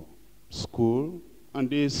to school, and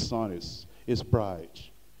this son is bright.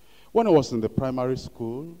 When I was in the primary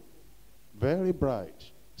school, very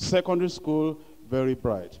bright. Secondary school, very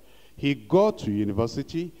bright. He got to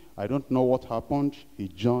university. I don't know what happened. He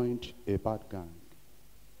joined a bad gang.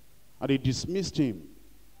 And they dismissed him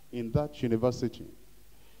in that university.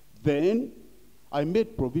 Then I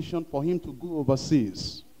made provision for him to go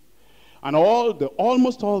overseas. And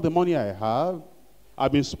almost all the money I have,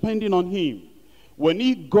 I've been spending on him. When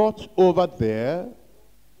he got over there,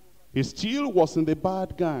 he still was in the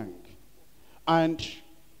bad gang. And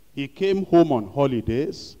he came home on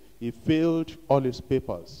holidays. He failed all his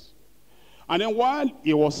papers. And then while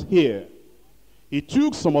he was here, he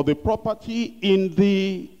took some of the property in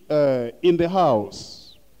the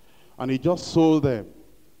house, and he just sold them.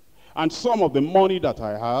 And some of the money that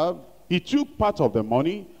I have, he took part of the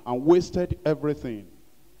money and wasted everything.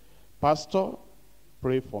 Pastor,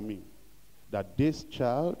 pray for me that this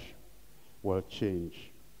child will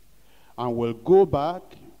change and will go back.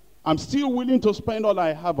 I'm still willing to spend all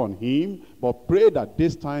I have on him, but pray that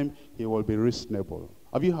this time he will be reasonable.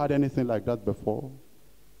 Have you had anything like that before?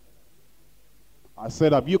 I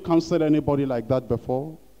said, have you counseled anybody like that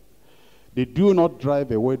before? They do not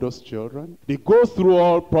drive away those children. They go through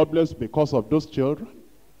all problems because of those children.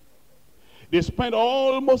 They spend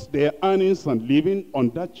almost their earnings and living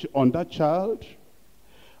on that child.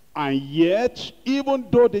 And yet, even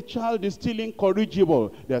though the child is still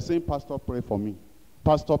incorrigible, they're saying, Pastor, pray for me.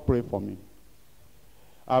 Pastor, pray for me.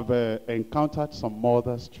 I've encountered some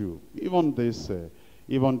mothers too. Even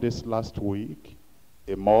this last week,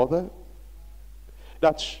 a mother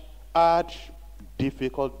that had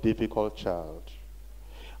difficult child.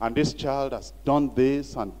 And this child has done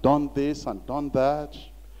this and done this and done that.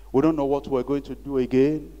 We don't know what we're going to do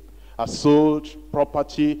again. Has sold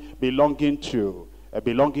property belonging to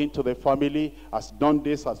the family, has done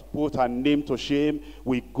this, has put her name to shame.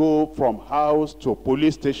 We go from house to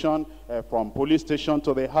police station, from police station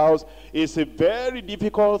to the house. It's a very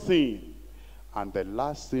difficult thing. And the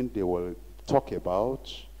last thing they will talk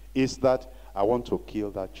about is that I want to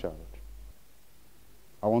kill that child.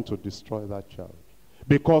 I want to destroy that child.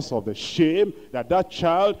 Because of the shame that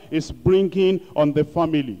child is bringing on the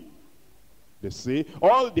family. They say,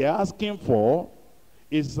 all they're asking for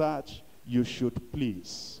is that you should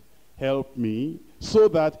please help me so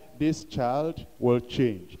that this child will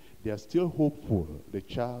change. They are still hopeful the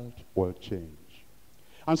child will change.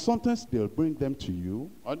 And sometimes they'll bring them to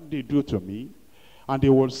you, or they do to me, and they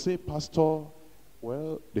will say, Pastor,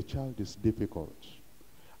 well, the child is difficult.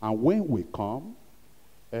 And when we come,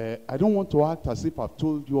 I don't want to act as if I've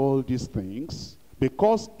told you all these things,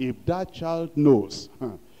 because if that child knows,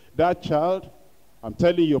 that child, I'm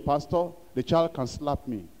telling you, Pastor, the child can slap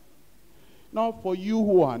me. Now, for you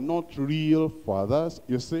who are not real fathers,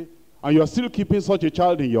 you see, and you're still keeping such a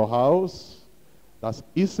child in your house,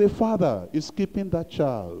 it's a father, he's keeping that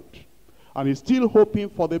child. And he's still hoping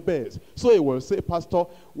for the best. So he will say, Pastor,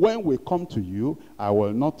 when we come to you, I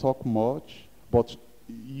will not talk much, but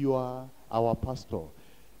you are our pastor.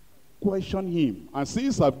 Question him. And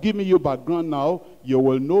since I've given you background now, you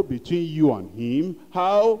will know between you and him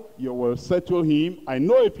how you will settle him. I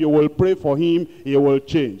know if you will pray for him, he will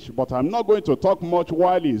change. But I'm not going to talk much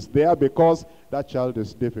while he's there because that child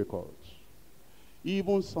is difficult.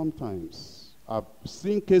 Even sometimes, I've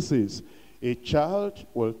seen cases, a child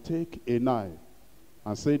will take a knife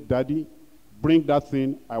and say, Daddy, bring that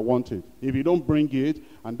thing, I want it. If you don't bring it,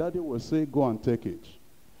 and Daddy will say, go and take it.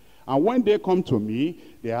 And when they come to me,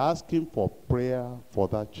 they're asking for prayer for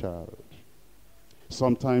that child.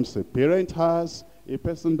 Sometimes a parent has a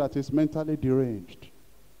person that is mentally deranged.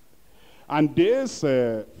 And this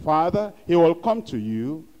father, he will come to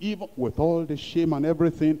you, even with all the shame and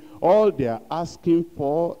everything. All they are asking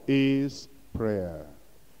for is prayer.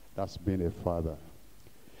 That's being a father.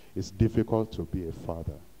 It's difficult to be a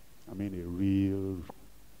father. I mean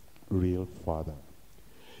a real father.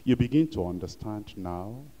 You begin to understand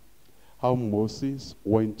now how Moses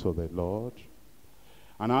went to the Lord.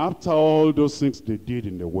 And after all those things they did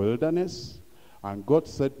in the wilderness, and God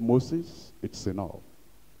said, Moses, it's enough.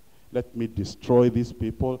 Let me destroy these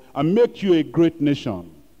people and make you a great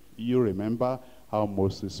nation. You remember how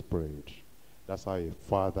Moses prayed. That's how a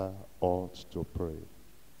father ought to pray.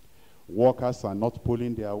 Workers are not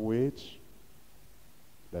pulling their weight.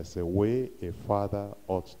 There's a way a father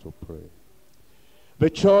ought to pray. The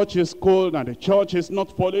church is cold and the church is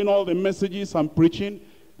not following all the messages I'm preaching.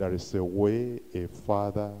 There is a way a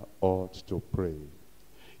father ought to pray.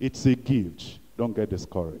 It's a gift. Don't get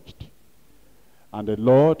discouraged. And the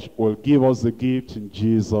Lord will give us the gift in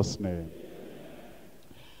Jesus' name.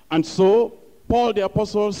 And so, Paul the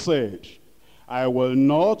apostle said, I will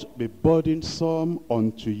not be burdensome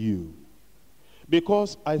unto you,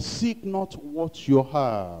 because I seek not what you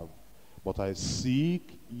have, but I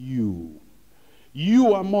seek you.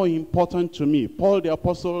 You are more important to me. Paul the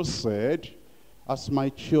apostle said, as my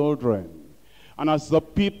children and as the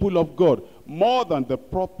people of God, more than the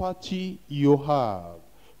property you have.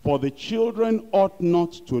 For the children ought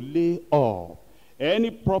not to lay up any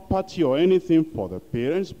property or anything for the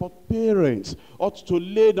parents, but parents ought to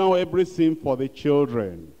lay down everything for the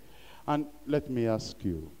children. And let me ask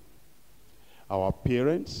you, our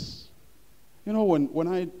parents. You know, when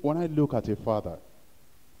I look at a father,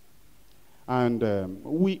 and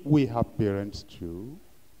we have parents too,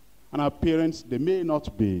 and our parents, they may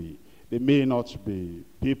not be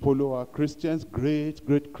people who are Christians,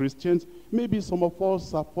 great Christians. Maybe some of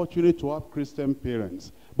us are fortunate to have Christian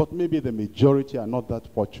parents, but maybe the majority are not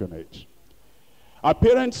that fortunate. Our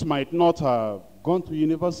parents might not have gone to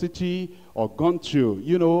university or gone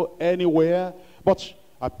to, anywhere, but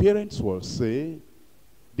our parents will say,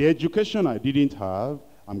 the education I didn't have,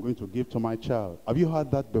 I'm going to give to my child. Have you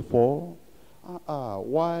heard that before?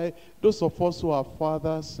 Why? Those of us who are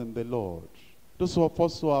fathers in the Lord, those of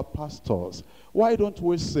us who are pastors, why don't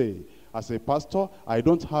we say, as a pastor, I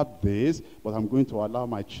don't have this, but I'm going to allow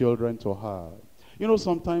my children to have.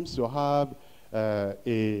 Sometimes you have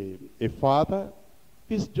a father,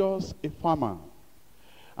 he's just a farmer.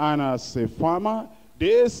 And as a farmer,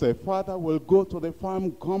 this father will go to the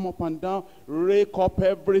farm, come up and down, rake up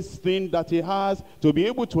everything that he has to be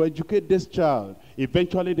able to educate this child.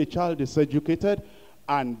 Eventually the child is educated,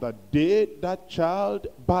 and the day that child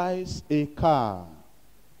buys a car,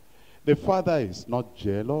 the father is not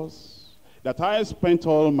jealous that I spent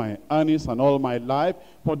all my earnings and all my life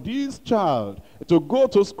for this child to go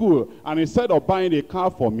to school, and instead of buying a car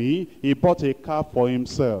for me, he bought a car for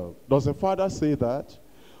himself. Does the father say that?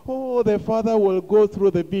 Oh, the father will go through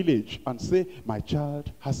the village and say, my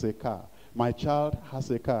child has a car. My child has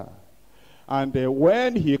a car. And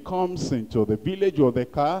when he comes into the village with the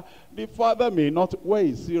car, the father may not, where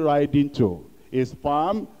is he riding to? His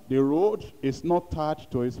farm, the road is not tied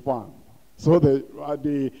to his farm. So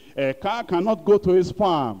the car cannot go to his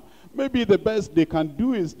farm. Maybe the best they can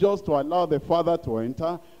do is just to allow the father to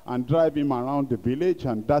enter and drive him around the village,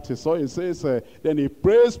 and that is all. He says, then he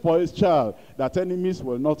prays for his child that enemies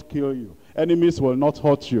will not kill you. Enemies will not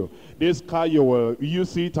hurt you. This car, you will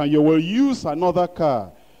use it, and you will use another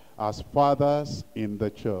car. As fathers in the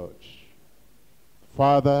church.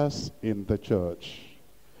 Fathers in the church.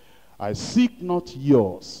 I seek not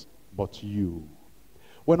yours, but you.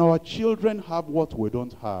 When our children have what we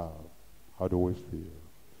don't have, how do we feel?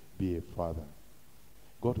 Be a father.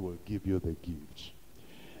 God will give you the gift.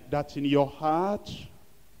 That in your heart,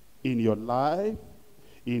 in your life,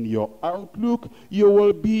 in your outlook, you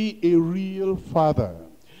will be a real father.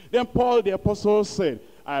 Then Paul the apostle said,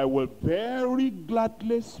 I will very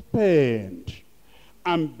gladly spend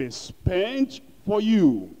and be spent for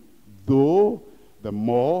you, though the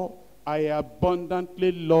more I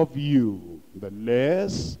abundantly love you, the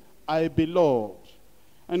less I be loved.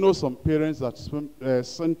 I know some parents that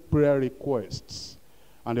send prayer requests,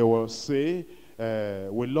 and they will say,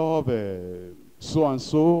 we love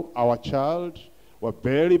so-and-so, our child. We're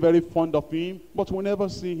very fond of him, but we never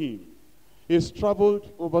see him. He's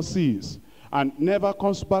traveled overseas and never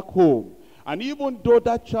comes back home. And even though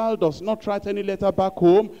that child does not write any letter back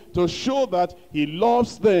home to show that he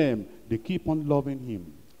loves them, they keep on loving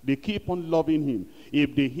him. They keep on loving him.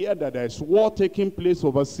 If they hear that there is war taking place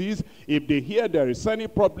overseas, if they hear there is any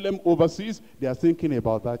problem overseas, they are thinking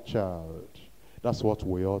about that child. That's what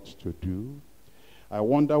we ought to do. I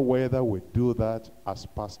wonder whether we do that as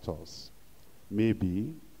pastors.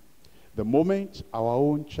 Maybe the moment our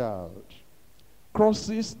own child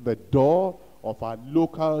crosses the door of our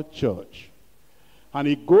local church and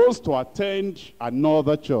he goes to attend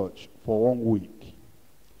another church for 1 week,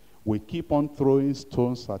 we keep on throwing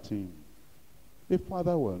stones at him. The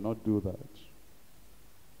father will not do that.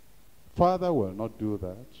 Father will not do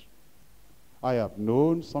that. I have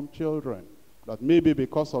known some children that maybe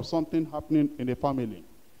because of something happening in the family,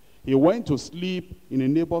 he went to sleep in a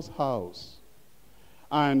neighbor's house.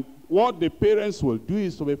 And what the parents will do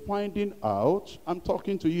is to be finding out. I'm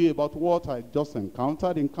talking to you about what I just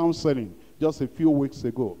encountered in counseling just a few weeks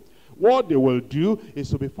ago. What they will do is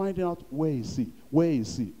to be finding out, where is he? Where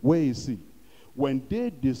is he? Where is he? When they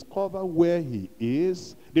discover where he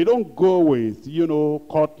is, they don't go with,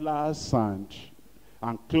 cutlass and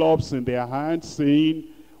clubs in their hands saying,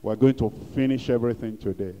 we're going to finish everything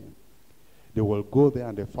today. They will go there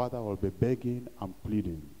and the father will be begging and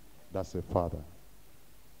pleading. That's a father.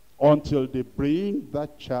 Until they bring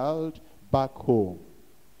that child back home.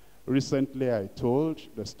 Recently I told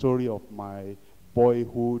the story of my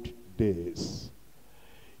boyhood days.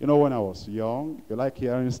 When I was young, you like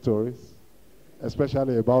hearing stories?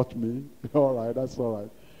 Especially about me. All right, that's all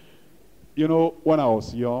right. When I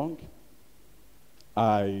was young,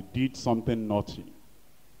 I did something naughty.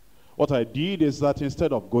 What I did is that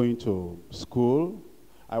instead of going to school,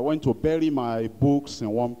 I went to bury my books in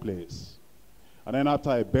one place. And then after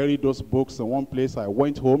I buried those books in one place, I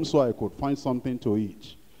went home so I could find something to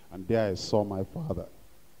eat. And there I saw my father.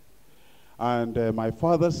 And my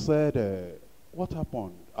father said, what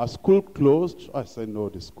happened? Our school closed? I said, no,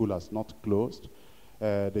 the school has not closed.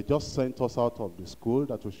 They just sent us out of the school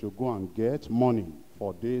that we should go and get money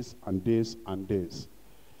for this and this and this.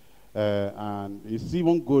 And it's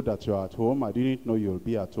even good that you're at home. I didn't know you'll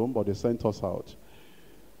be at home, but they sent us out.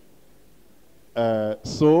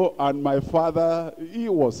 And my father, he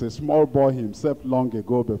was a small boy himself long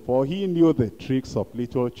ago before. He knew the tricks of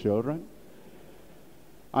little children.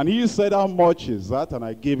 And he said, how much is that? And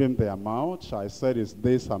I gave him the amount. I said, it's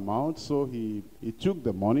this amount. So he took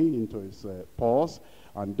the money into his purse.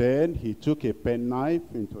 And then he took a penknife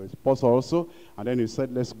into his purse also. And then he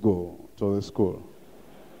said, let's go to the school.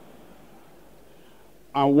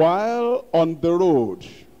 And while on the road,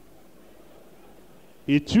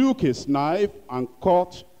 he took his knife and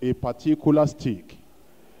cut a particular stick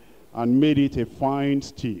and made it a fine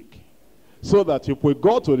stick. So that if we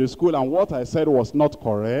go to the school and what I said was not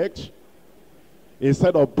correct,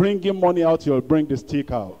 instead of bringing money out, you'll bring the stick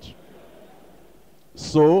out.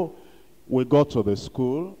 So we got to the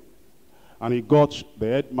school, and he got the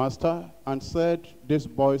headmaster and said, this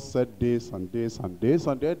boy said this and this and this.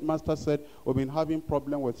 And the headmaster said, we've been having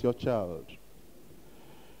problem with your child.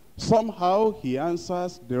 Somehow he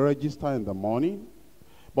answers the register in the morning,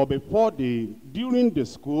 but during the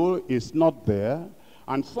school, it's not there.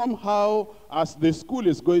 And somehow, as the school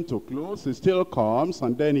is going to close, he still comes,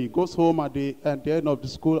 and then he goes home at the end of the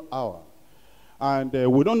school hour. And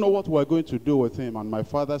we don't know what we're going to do with him. And my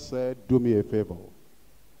father said, do me a favor.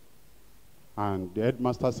 And the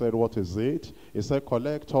headmaster said, what is it? He said,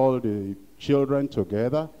 collect all the children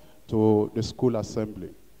together to the school assembly.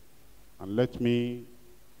 And let me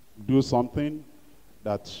do something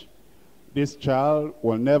that this child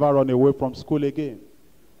will never run away from school again.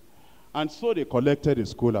 And so they collected the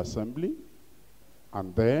school assembly.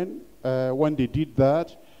 And then when they did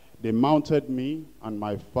that, they mounted me, and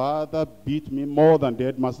my father beat me more than the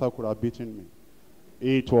headmaster could have beaten me.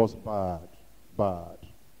 It was bad, bad.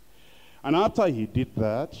 And after he did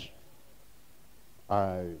that,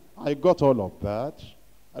 I got all of that.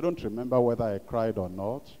 I don't remember whether I cried or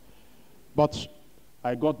not. But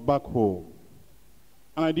I got back home,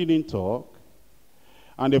 and I didn't talk.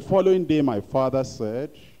 And the following day, my father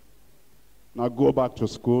said, now go back to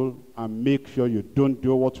school and make sure you don't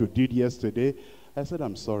do what you did yesterday. I said,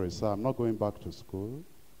 I'm sorry, sir, I'm not going back to school.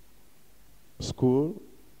 School,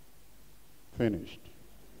 finished.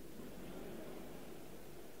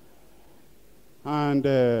 And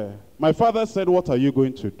my father said, what are you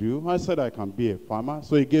going to do? I said, I can be a farmer.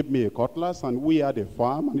 So he gave me a cutlass, and we had a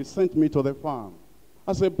farm, and he sent me to the farm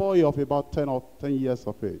as a boy of about 10 years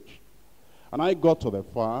of age. And I got to the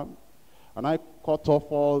farm, and I cut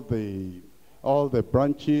off all the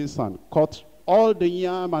branches and cut all the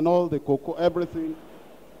yam and all the cocoa, everything.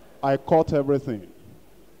 I cut everything.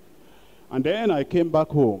 And then I came back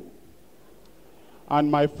home. And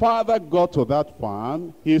my father got to that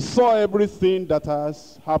farm. He saw everything that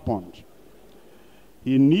has happened.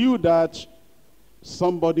 He knew that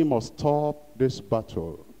somebody must stop this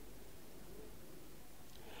battle.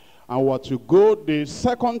 And what to go, the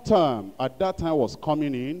second term at that time was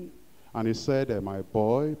coming in. And he said, my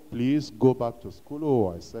boy, please go back to school.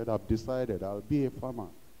 Oh, I said, I've decided I'll be a farmer.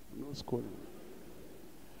 No schooling.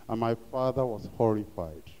 And my father was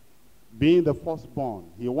horrified. Being the firstborn,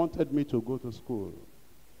 he wanted me to go to school.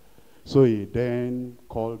 So he then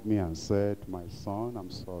called me and said, my son,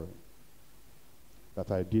 I'm sorry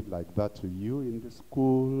that I did like that to you in the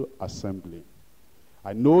school assembly.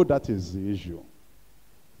 I know that is the issue.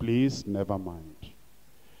 Please, never mind.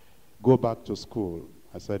 Go back to school.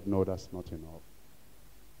 I said, no, that's not enough.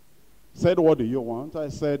 Said, what do you want? I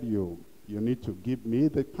said, you need to give me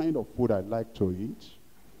the kind of food I like to eat.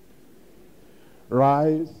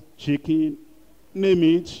 Rice, chicken, name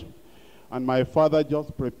it. And my father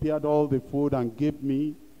just prepared all the food and gave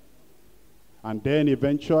me. And then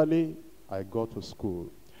eventually, I got to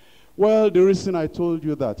school. Well, the reason I told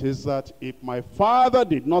you that is that if my father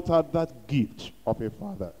did not have that gift of a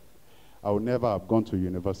father, I would never have gone to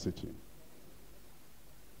university.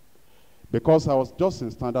 Because I was just in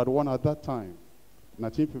standard 1 at that time,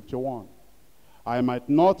 1951. I might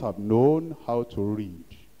not have known how to read.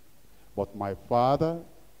 But my father,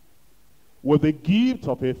 with the gift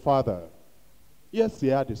of a father, yes, he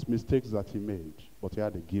had his mistakes that he made, but he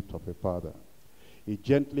had the gift of a father. He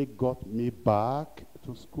gently got me back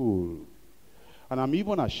to school. And I'm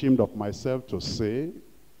even ashamed of myself to say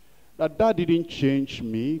that didn't change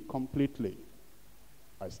me completely.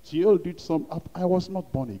 I still did I was not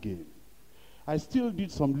born again. I still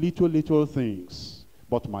did some little things.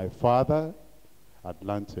 But my father had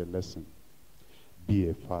learned a lesson. Be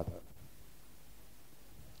a father.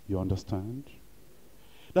 You understand?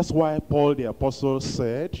 That's why Paul the apostle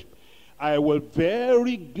said, I will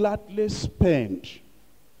very gladly spend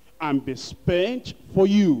and be spent for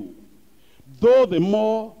you. Though the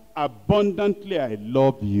more abundantly I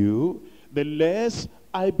love you, the less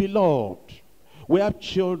I be loved. We have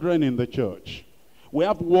children in the church. We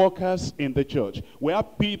have workers in the church. We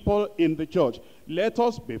have people in the church. Let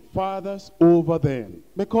us be fathers over them,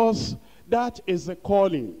 because that is the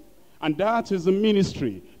calling and that is the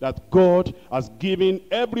ministry that God has given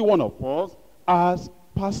every one of us as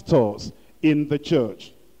pastors in the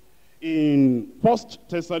church. In 1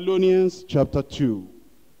 Thessalonians chapter 2.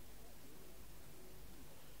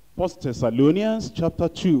 1 Thessalonians chapter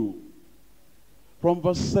 2, from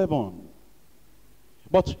verse 7.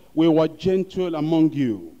 But we were gentle among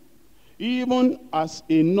you, even as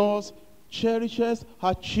a nurse cherishes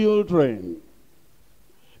her children.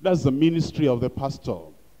 That's the ministry of the pastor.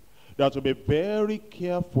 That to be very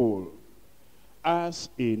careful as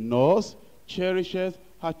a nurse cherishes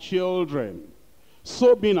her children.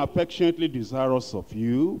 So being affectionately desirous of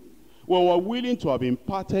you, we were willing to have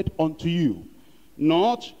imparted unto you,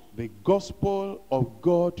 not the gospel of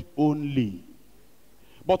God only,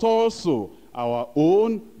 but also our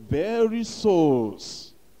own very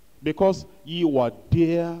souls, because ye were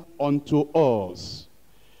dear unto us.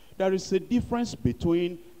 There is a difference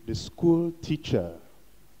between the school teacher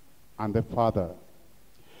and the father.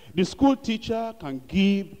 The school teacher can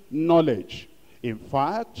give knowledge. In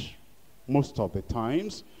fact, most of the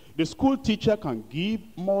times, the school teacher can give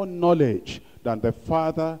more knowledge than the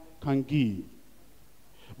father can give.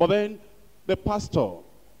 But then the pastor,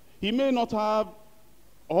 he may not have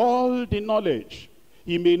all the knowledge.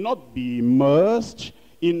 He may not be immersed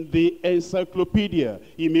in the encyclopedia.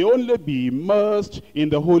 He may only be immersed in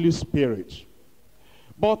the Holy Spirit.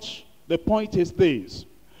 But the point is this: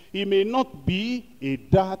 he may not be a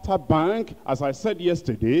data bank, as I said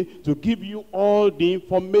yesterday, to give you all the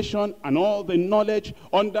information and all the knowledge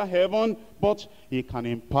under heaven, but he can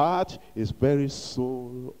impart his very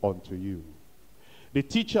soul unto you. The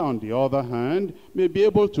teacher, on the other hand, may be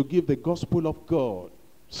able to give the gospel of God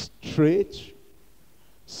straight,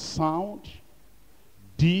 sound,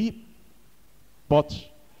 deep, but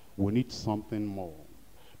we need something more.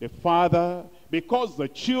 The father, because the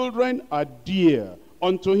children are dear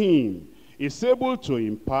unto him, is able to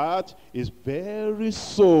impart his very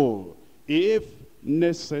soul if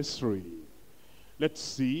necessary. Let's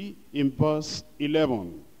see in verse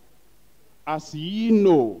 11. As ye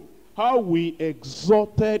know how we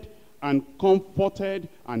exhorted and comforted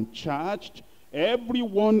and charged every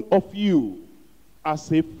one of you, as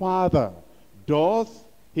a father doth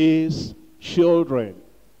his children.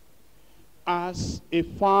 As a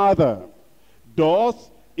father doth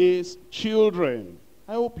his children.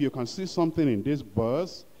 I hope you can see something in this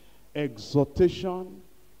verse: exhortation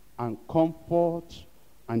and comfort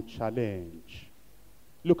and challenge.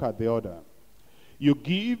 Look at the order. You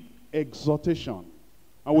give exhortation,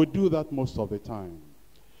 and we do that most of the time.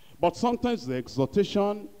 But sometimes the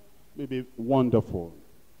exhortation may be wonderful,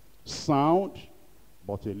 sound,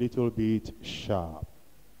 but a little bit sharp.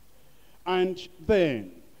 And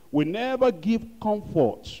then we never give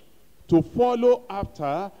comfort to follow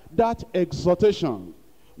after that exhortation.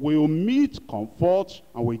 We will meet comfort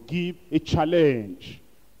and we give a challenge,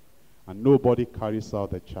 and nobody carries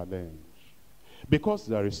out the challenge because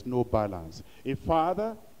there is no balance. A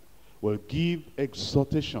father will give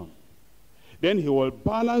exhortation, then he will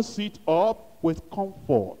balance it up with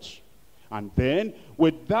comfort, and then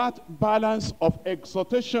with that balance of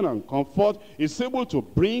exhortation and comfort, is able to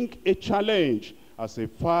bring a challenge, as a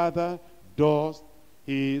father does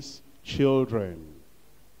his children.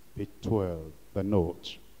 Page 12, the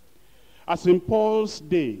note. As in Paul's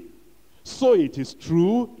day, so it is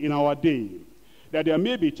true in our day, that there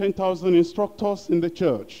may be 10,000 instructors in the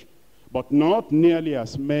church, but not nearly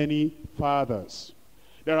as many fathers.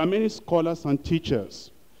 There are many scholars and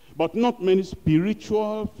teachers, but not many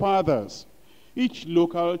spiritual fathers. Each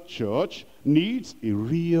local church needs a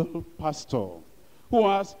real pastor who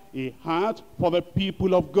has a heart for the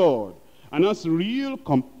people of God and has real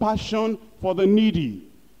compassion for the needy.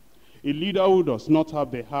 A leader who does not have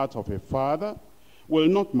the heart of a father will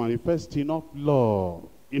not manifest enough love,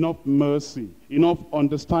 enough mercy, enough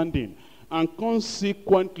understanding, and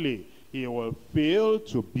consequently, he will fail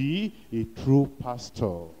to be a true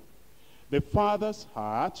pastor. The father's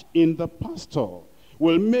heart in the pastor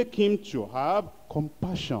will make him to have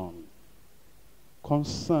compassion,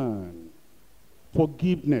 concern,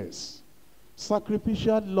 forgiveness,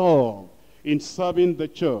 sacrificial love in serving the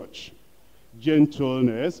church.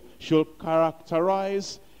 Gentleness should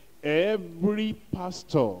characterize every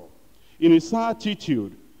pastor in his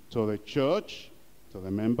attitude to the church, to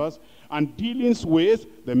the members, and dealings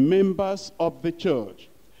with the members of the church.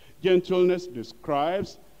 Gentleness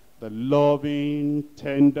describes the loving,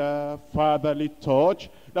 tender, fatherly touch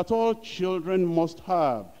that all children must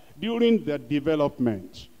have during their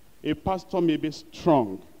development. A pastor may be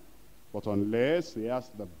strong, but unless he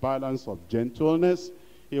has the balance of gentleness,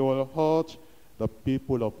 he will hurt the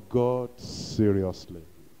people of God seriously.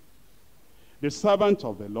 The servant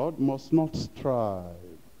of the Lord must not strive,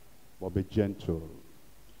 but be gentle.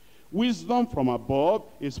 Wisdom from above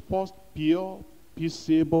is first pure,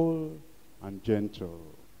 peaceable, and gentle.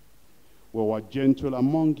 We were gentle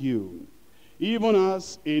among you, even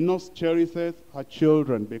as a nurse cherisheth her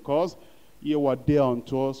children, because ye were there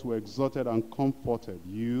unto us who exhorted and comforted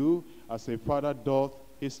you, as a father doth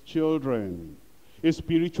his children. A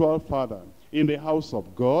spiritual father in the house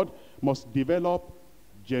of God must develop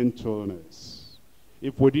gentleness.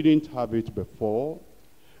 If we didn't have it before,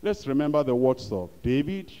 let's remember the words of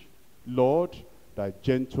David, Lord, thy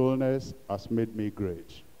gentleness has made me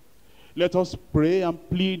great. Let us pray and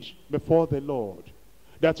plead before the Lord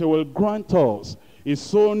that he will grant us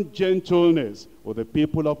his own gentleness with the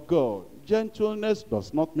people of God. Gentleness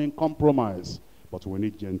does not mean compromise, but we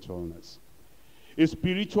need gentleness. A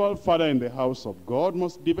spiritual father in the house of God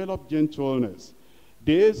must develop gentleness.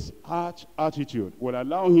 This harsh attitude will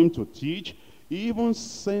allow him to teach even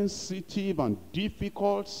sensitive and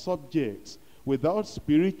difficult subjects without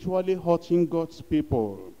spiritually hurting God's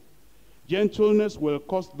people. Gentleness will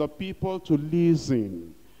cause the people to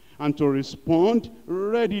listen and to respond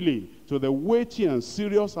readily to the weighty and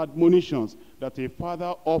serious admonitions that a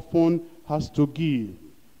father often has to give.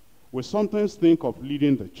 We sometimes think of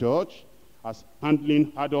leading the church as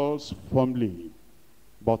handling adults firmly,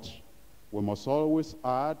 but we must always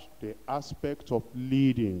add the aspect of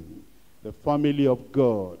leading the family of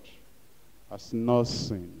God as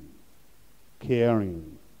nursing,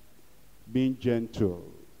 caring, being gentle,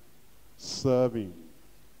 serving,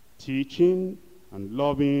 teaching, and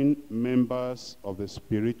loving members of the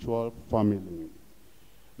spiritual family.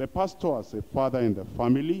 The pastor, as a father in the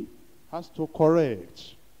family, has to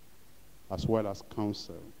correct as well as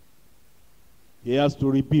counsel. He has to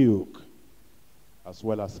rebuke as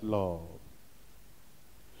well as love.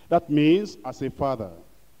 That means, as a father,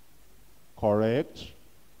 correct,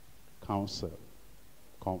 counsel,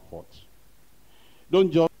 comfort.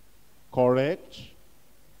 Don't just correct,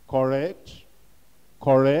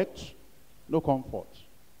 no comfort,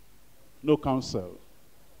 no counsel.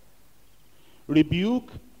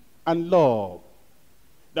 Rebuke and love.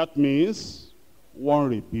 That means one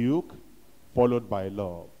rebuke followed by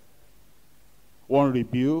love. One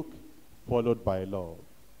rebuke followed by love.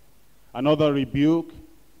 Another rebuke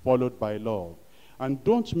followed by love. And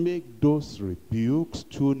don't make those rebukes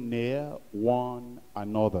too near one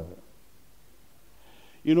another.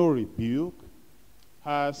 You know, rebuke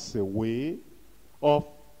has a way of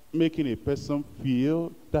making a person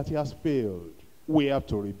feel that he has failed. We have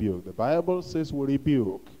to rebuke. The Bible says we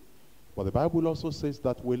rebuke, but the Bible also says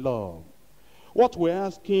that we love. What we're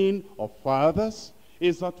asking of fathers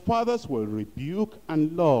is that fathers will rebuke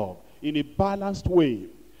and love in a balanced way.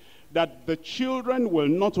 That the children will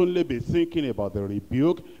not only be thinking about the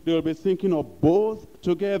rebuke, they will be thinking of both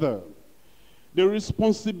together. The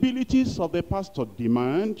responsibilities of the pastor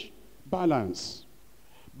demand balance.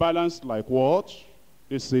 Balance like what?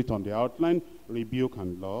 They say it on the outline, rebuke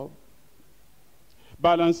and love.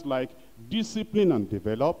 Balance like discipline and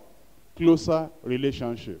develop, closer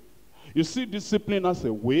relationship. You see, discipline as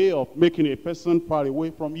a way of making a person far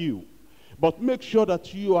away from you. But make sure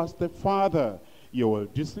that you, as the father, you will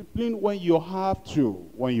discipline when you have to,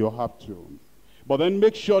 But then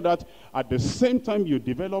make sure that at the same time you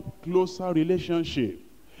develop closer relationship.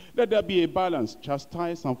 Let there be a balance,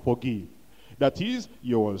 chastise and forgive. That is,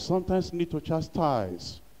 you will sometimes need to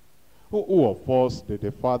chastise. Who of us did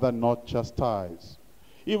the father not chastise?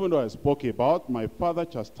 Even though I spoke about my father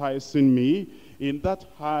chastising me in that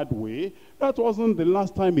hard way, that wasn't the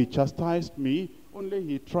last time he chastised me, only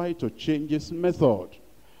he tried to change his method.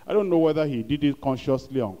 I don't know whether he did it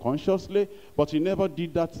consciously or unconsciously, but he never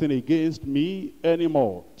did that thing against me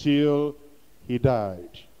anymore till he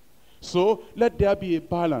died. So let there be a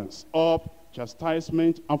balance of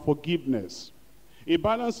chastisement and forgiveness. A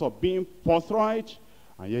balance of being forthright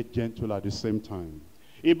and yet gentle at the same time.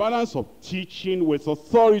 A balance of teaching with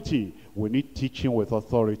authority. We need teaching with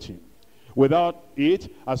authority. Without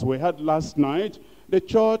it, as we had last night, the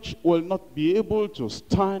church will not be able to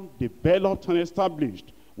stand developed and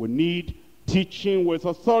established. We need teaching with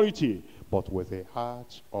authority, but with a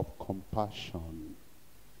heart of compassion.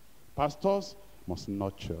 Pastors must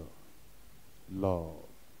nurture, love,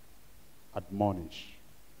 admonish,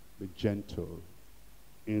 be gentle,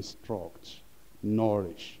 instruct,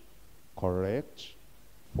 nourish, correct,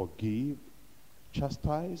 forgive,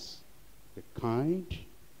 chastise, be kind,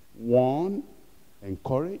 warn,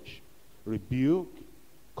 encourage, rebuke,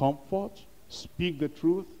 comfort, speak the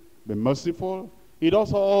truth, be merciful. He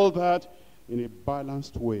does all that in a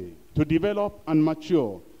balanced way to develop and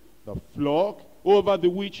mature the flock over the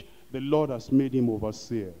which the Lord has made him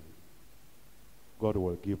overseer. God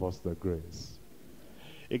will give us the grace.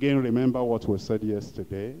 Again, remember what we said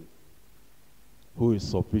yesterday. Who is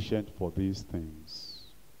sufficient for these things?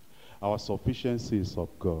 Our sufficiency is of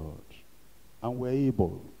God. And we're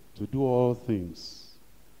able to do all things.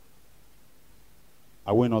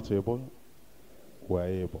 Are we not able? We're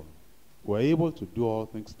able. We're able to do all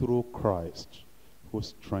things through Christ who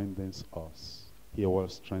strengthens us. He will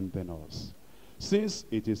strengthen us. Since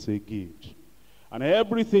it is a gift, and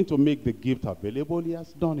everything to make the gift available, he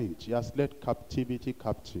has done it. He has led captivity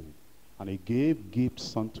captive. And he gave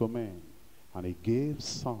gifts unto men. And he gave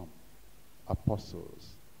some apostles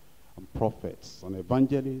and prophets and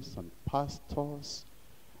evangelists and pastors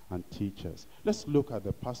and teachers. Let's look at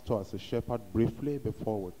the pastor as a shepherd briefly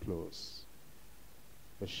before we close.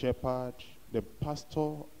 The shepherd, the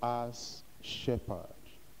pastor as shepherd.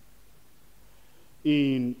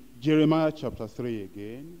 In Jeremiah chapter 3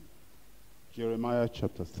 again, Jeremiah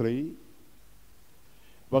chapter 3,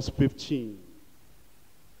 verse 15.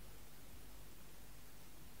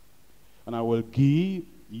 And I will give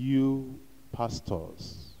you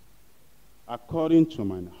pastors according to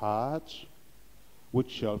mine heart,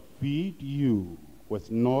 which shall feed you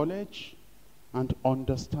with knowledge and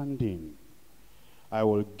understanding. I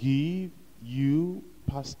will give you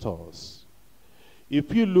pastors.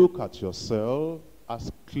 If you look at yourself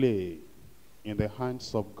as clay in the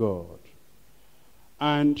hands of God,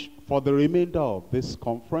 and for the remainder of this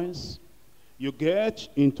conference, you get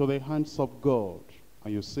into the hands of God,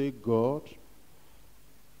 and you say, God,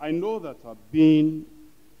 I know that I've been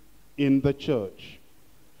in the church,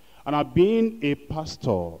 and I've been a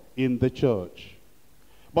pastor in the church,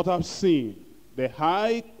 but I've seen the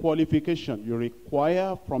high qualification you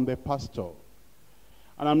require from the pastor,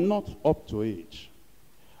 and I'm not up to it.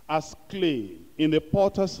 As clay in the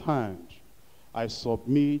potter's hand, I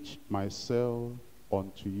submit myself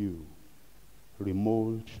unto you.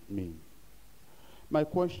 Remold me. My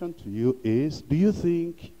question to you is, do you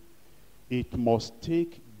think it must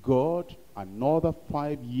take God another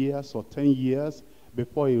 5 years or 10 years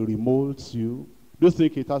before he remolds you? Do you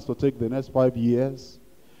think it has to take the next 5 years?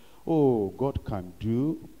 Oh, God can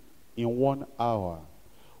do in 1 hour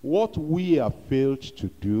what we have failed to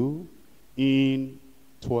do in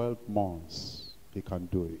 12 months. He can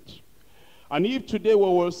do it. And if today we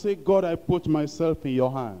will say, God, I put myself in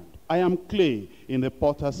your hand. I am clay in the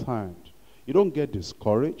potter's hand. You don't get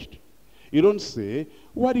discouraged. You don't say,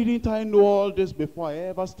 why didn't I know all this before I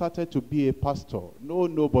ever started to be a pastor? No,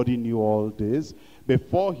 nobody knew all this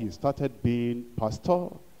before he started being pastor.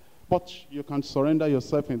 But you can surrender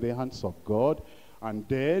yourself in the hands of God, and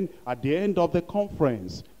then at the end of the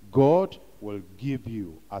conference, God will give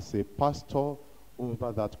you as a pastor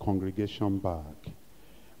over that congregation back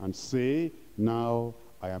and say, now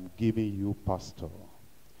I am giving you pastor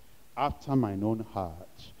after mine own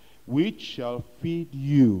heart, which shall feed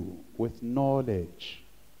you with knowledge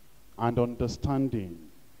and understanding.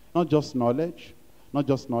 Not just knowledge,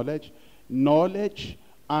 knowledge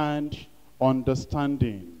and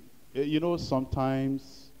understanding. You know,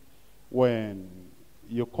 sometimes when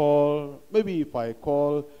you call, maybe if I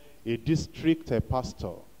call a district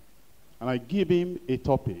pastor, and I give him a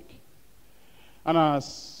topic, and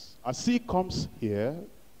as he comes here,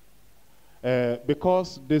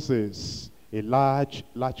 because this is a large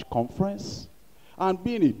conference, and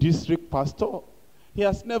being a district pastor, he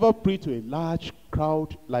has never preached to a large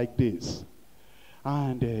crowd like this.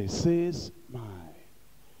 And he says,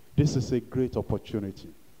 this is a great opportunity.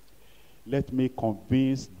 Let me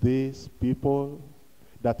convince these people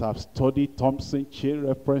that have studied Thompson Chain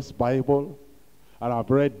Reference Bible, and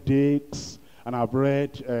I've read Dix, and I've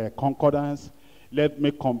read Concordance. Let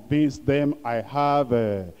me convince them I have,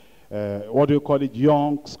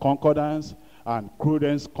 Young's Concordance and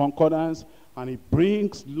Cruden's Concordance. And he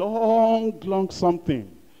brings long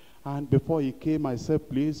something. And before he came, I said,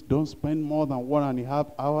 please don't spend more than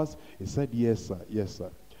 1.5 hours. He said, yes,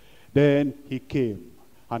 sir. Then he came.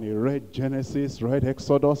 And he read Genesis, read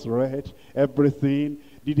Exodus, read everything.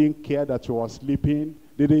 Didn't care that you were sleeping.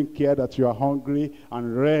 Didn't care that you are hungry.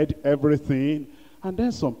 And read everything. And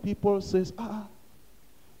then some people says,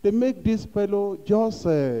 They make this fellow just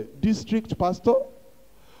a district pastor.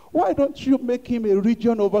 Why don't you make him a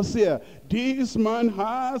region overseer? This man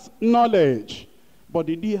has knowledge. But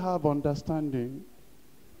did he have understanding?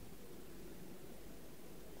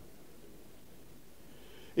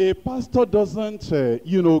 A pastor doesn't,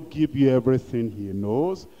 give you everything he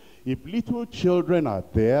knows. If little children are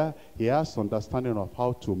there, he has understanding of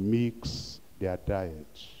how to mix their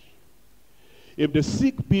diet. If the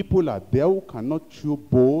sick people are there who cannot chew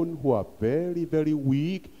bone, who are very, very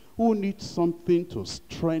weak, who need something to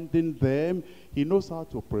strengthen them, he knows how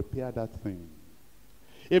to prepare that thing.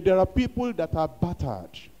 If there are people that are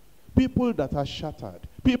battered, people that are shattered,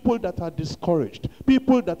 people that are discouraged,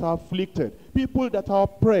 people that are afflicted, people that are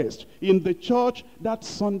oppressed in the church that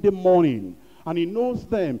Sunday morning, and he knows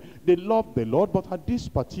them, they love the Lord, but at this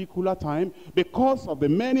particular time, because of the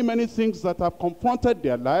many, many things that have confronted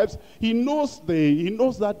their lives, he knows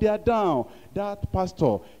that they are down. That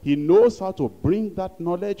pastor, he knows how to bring that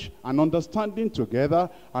knowledge and understanding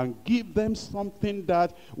together and give them something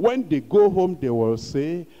that when they go home, they will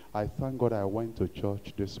say, I thank God I went to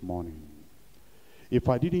church this morning. If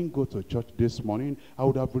I didn't go to church this morning, I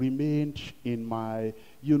would have remained in my,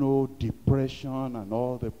 depression and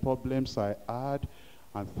all the problems I had.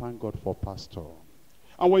 And thank God for pastor.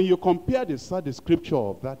 And when you compare the Sunday scripture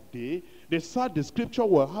of that day, the Sunday scripture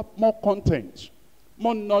will have more content,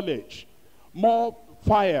 more knowledge, more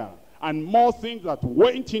fire, and more things that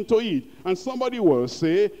went into it. And somebody will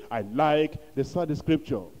say, I like the Sunday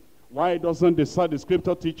scripture. Why doesn't the Sunday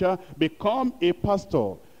scripture teacher become a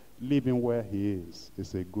pastor? Living where he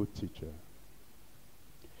is a good teacher.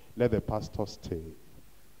 Let the pastor stay.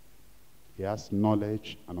 He has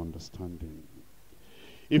knowledge and understanding.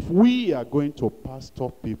 If we are going to pastor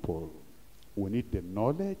people, we need the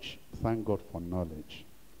knowledge. Thank God for knowledge.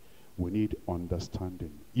 We need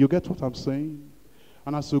understanding. You get what I'm saying?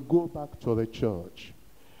 And as you go back to the church,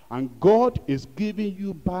 and God is giving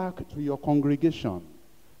you back to your congregation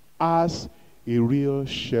as a real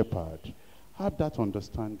shepherd, have that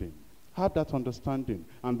understanding. Have that understanding.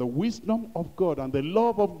 And the wisdom of God and the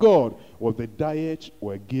love of God was the diet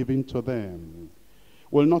we're giving to them.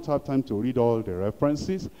 We'll not have time to read all the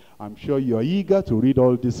references. I'm sure you're eager to read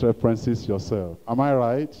all these references yourself. Am I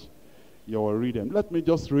right? You will read them. Let me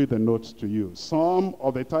just read the notes to you. Some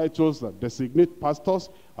of the titles that designate pastors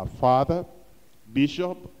are father,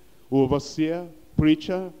 bishop, overseer,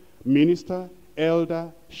 preacher, minister,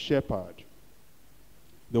 elder, shepherd.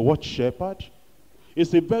 The word shepherd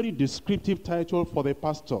is a very descriptive title for the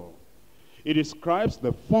pastor. It describes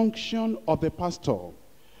the function of the pastor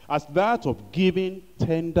as that of giving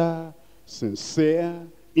tender, sincere,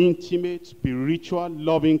 intimate, spiritual,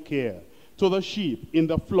 loving care to the sheep in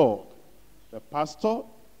the flock. The pastor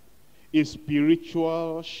is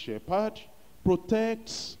spiritual shepherd,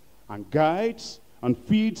 protects and guides and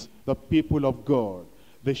feeds the people of God.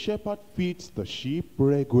 The shepherd feeds the sheep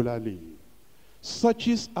regularly,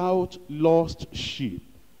 searches out lost sheep,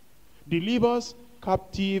 delivers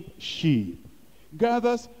captive sheep,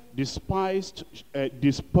 gathers dispersed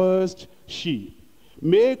sheep,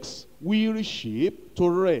 makes weary sheep to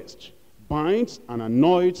rest, binds and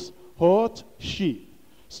anoints hurt sheep,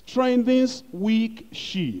 strengthens weak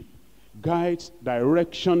sheep, guides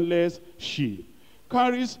directionless sheep,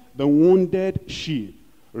 carries the wounded sheep,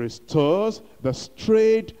 restores the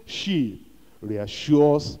strayed sheep,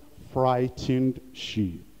 reassures frightened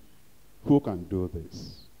sheep. Who can do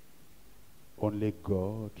this? Only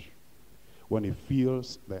God, when he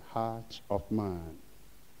feels the heart of man.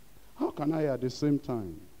 How can I at the same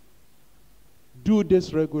time do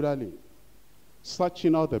this regularly,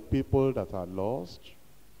 searching out the people that are lost?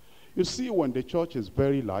 You see, when the church is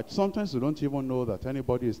very large, sometimes you don't even know that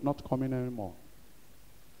anybody is not coming anymore.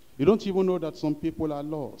 You don't even know that some people are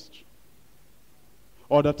lost,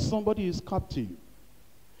 or that somebody is captive.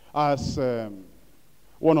 As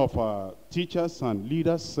one of our teachers and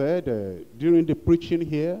leaders said during the preaching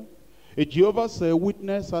here, a Jehovah's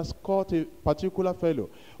Witness has caught a particular fellow,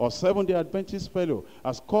 or Seventh-day Adventist fellow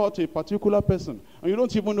has caught a particular person, and you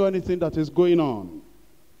don't even know anything that is going on.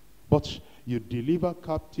 But you deliver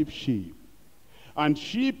captive sheep. And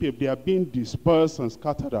sheep, if they are being dispersed and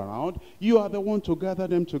scattered around, you are the one to gather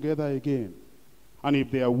them together again. And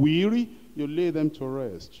if they are weary, you lay them to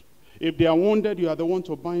rest. If they are wounded, you are the one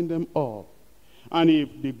to bind them up. And if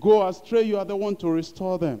they go astray, you are the one to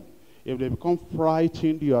restore them. If they become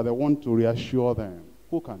frightened, you are the one to reassure them.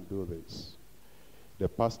 Who can do this? The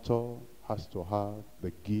pastor has to have the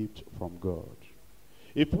gift from God.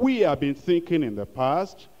 If we have been thinking in the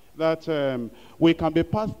past that we can be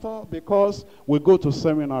pastor because we go to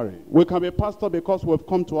seminary. We can be pastor because we've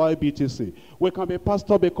come to IBTC. We can be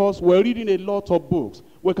pastor because we're reading a lot of books.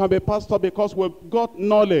 We can be pastor because we've got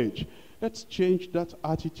knowledge. Let's change that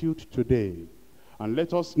attitude today. And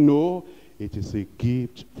let us know it is a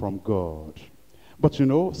gift from God. But you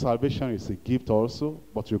know, salvation is a gift also.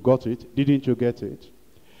 But you got it. Didn't you get it?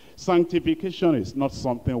 Sanctification is not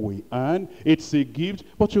something we earn. It's a gift,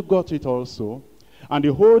 but you got it also. And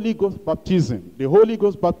the Holy Ghost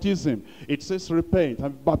baptism, it says repent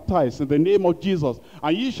and baptize in the name of Jesus,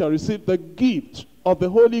 and ye shall receive the gift of the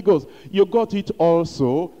Holy Ghost. You got it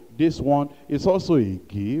also. This one is also a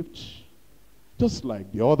gift, just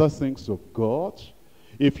like the other things of God.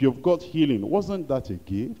 If you've got healing, wasn't that a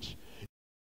gift?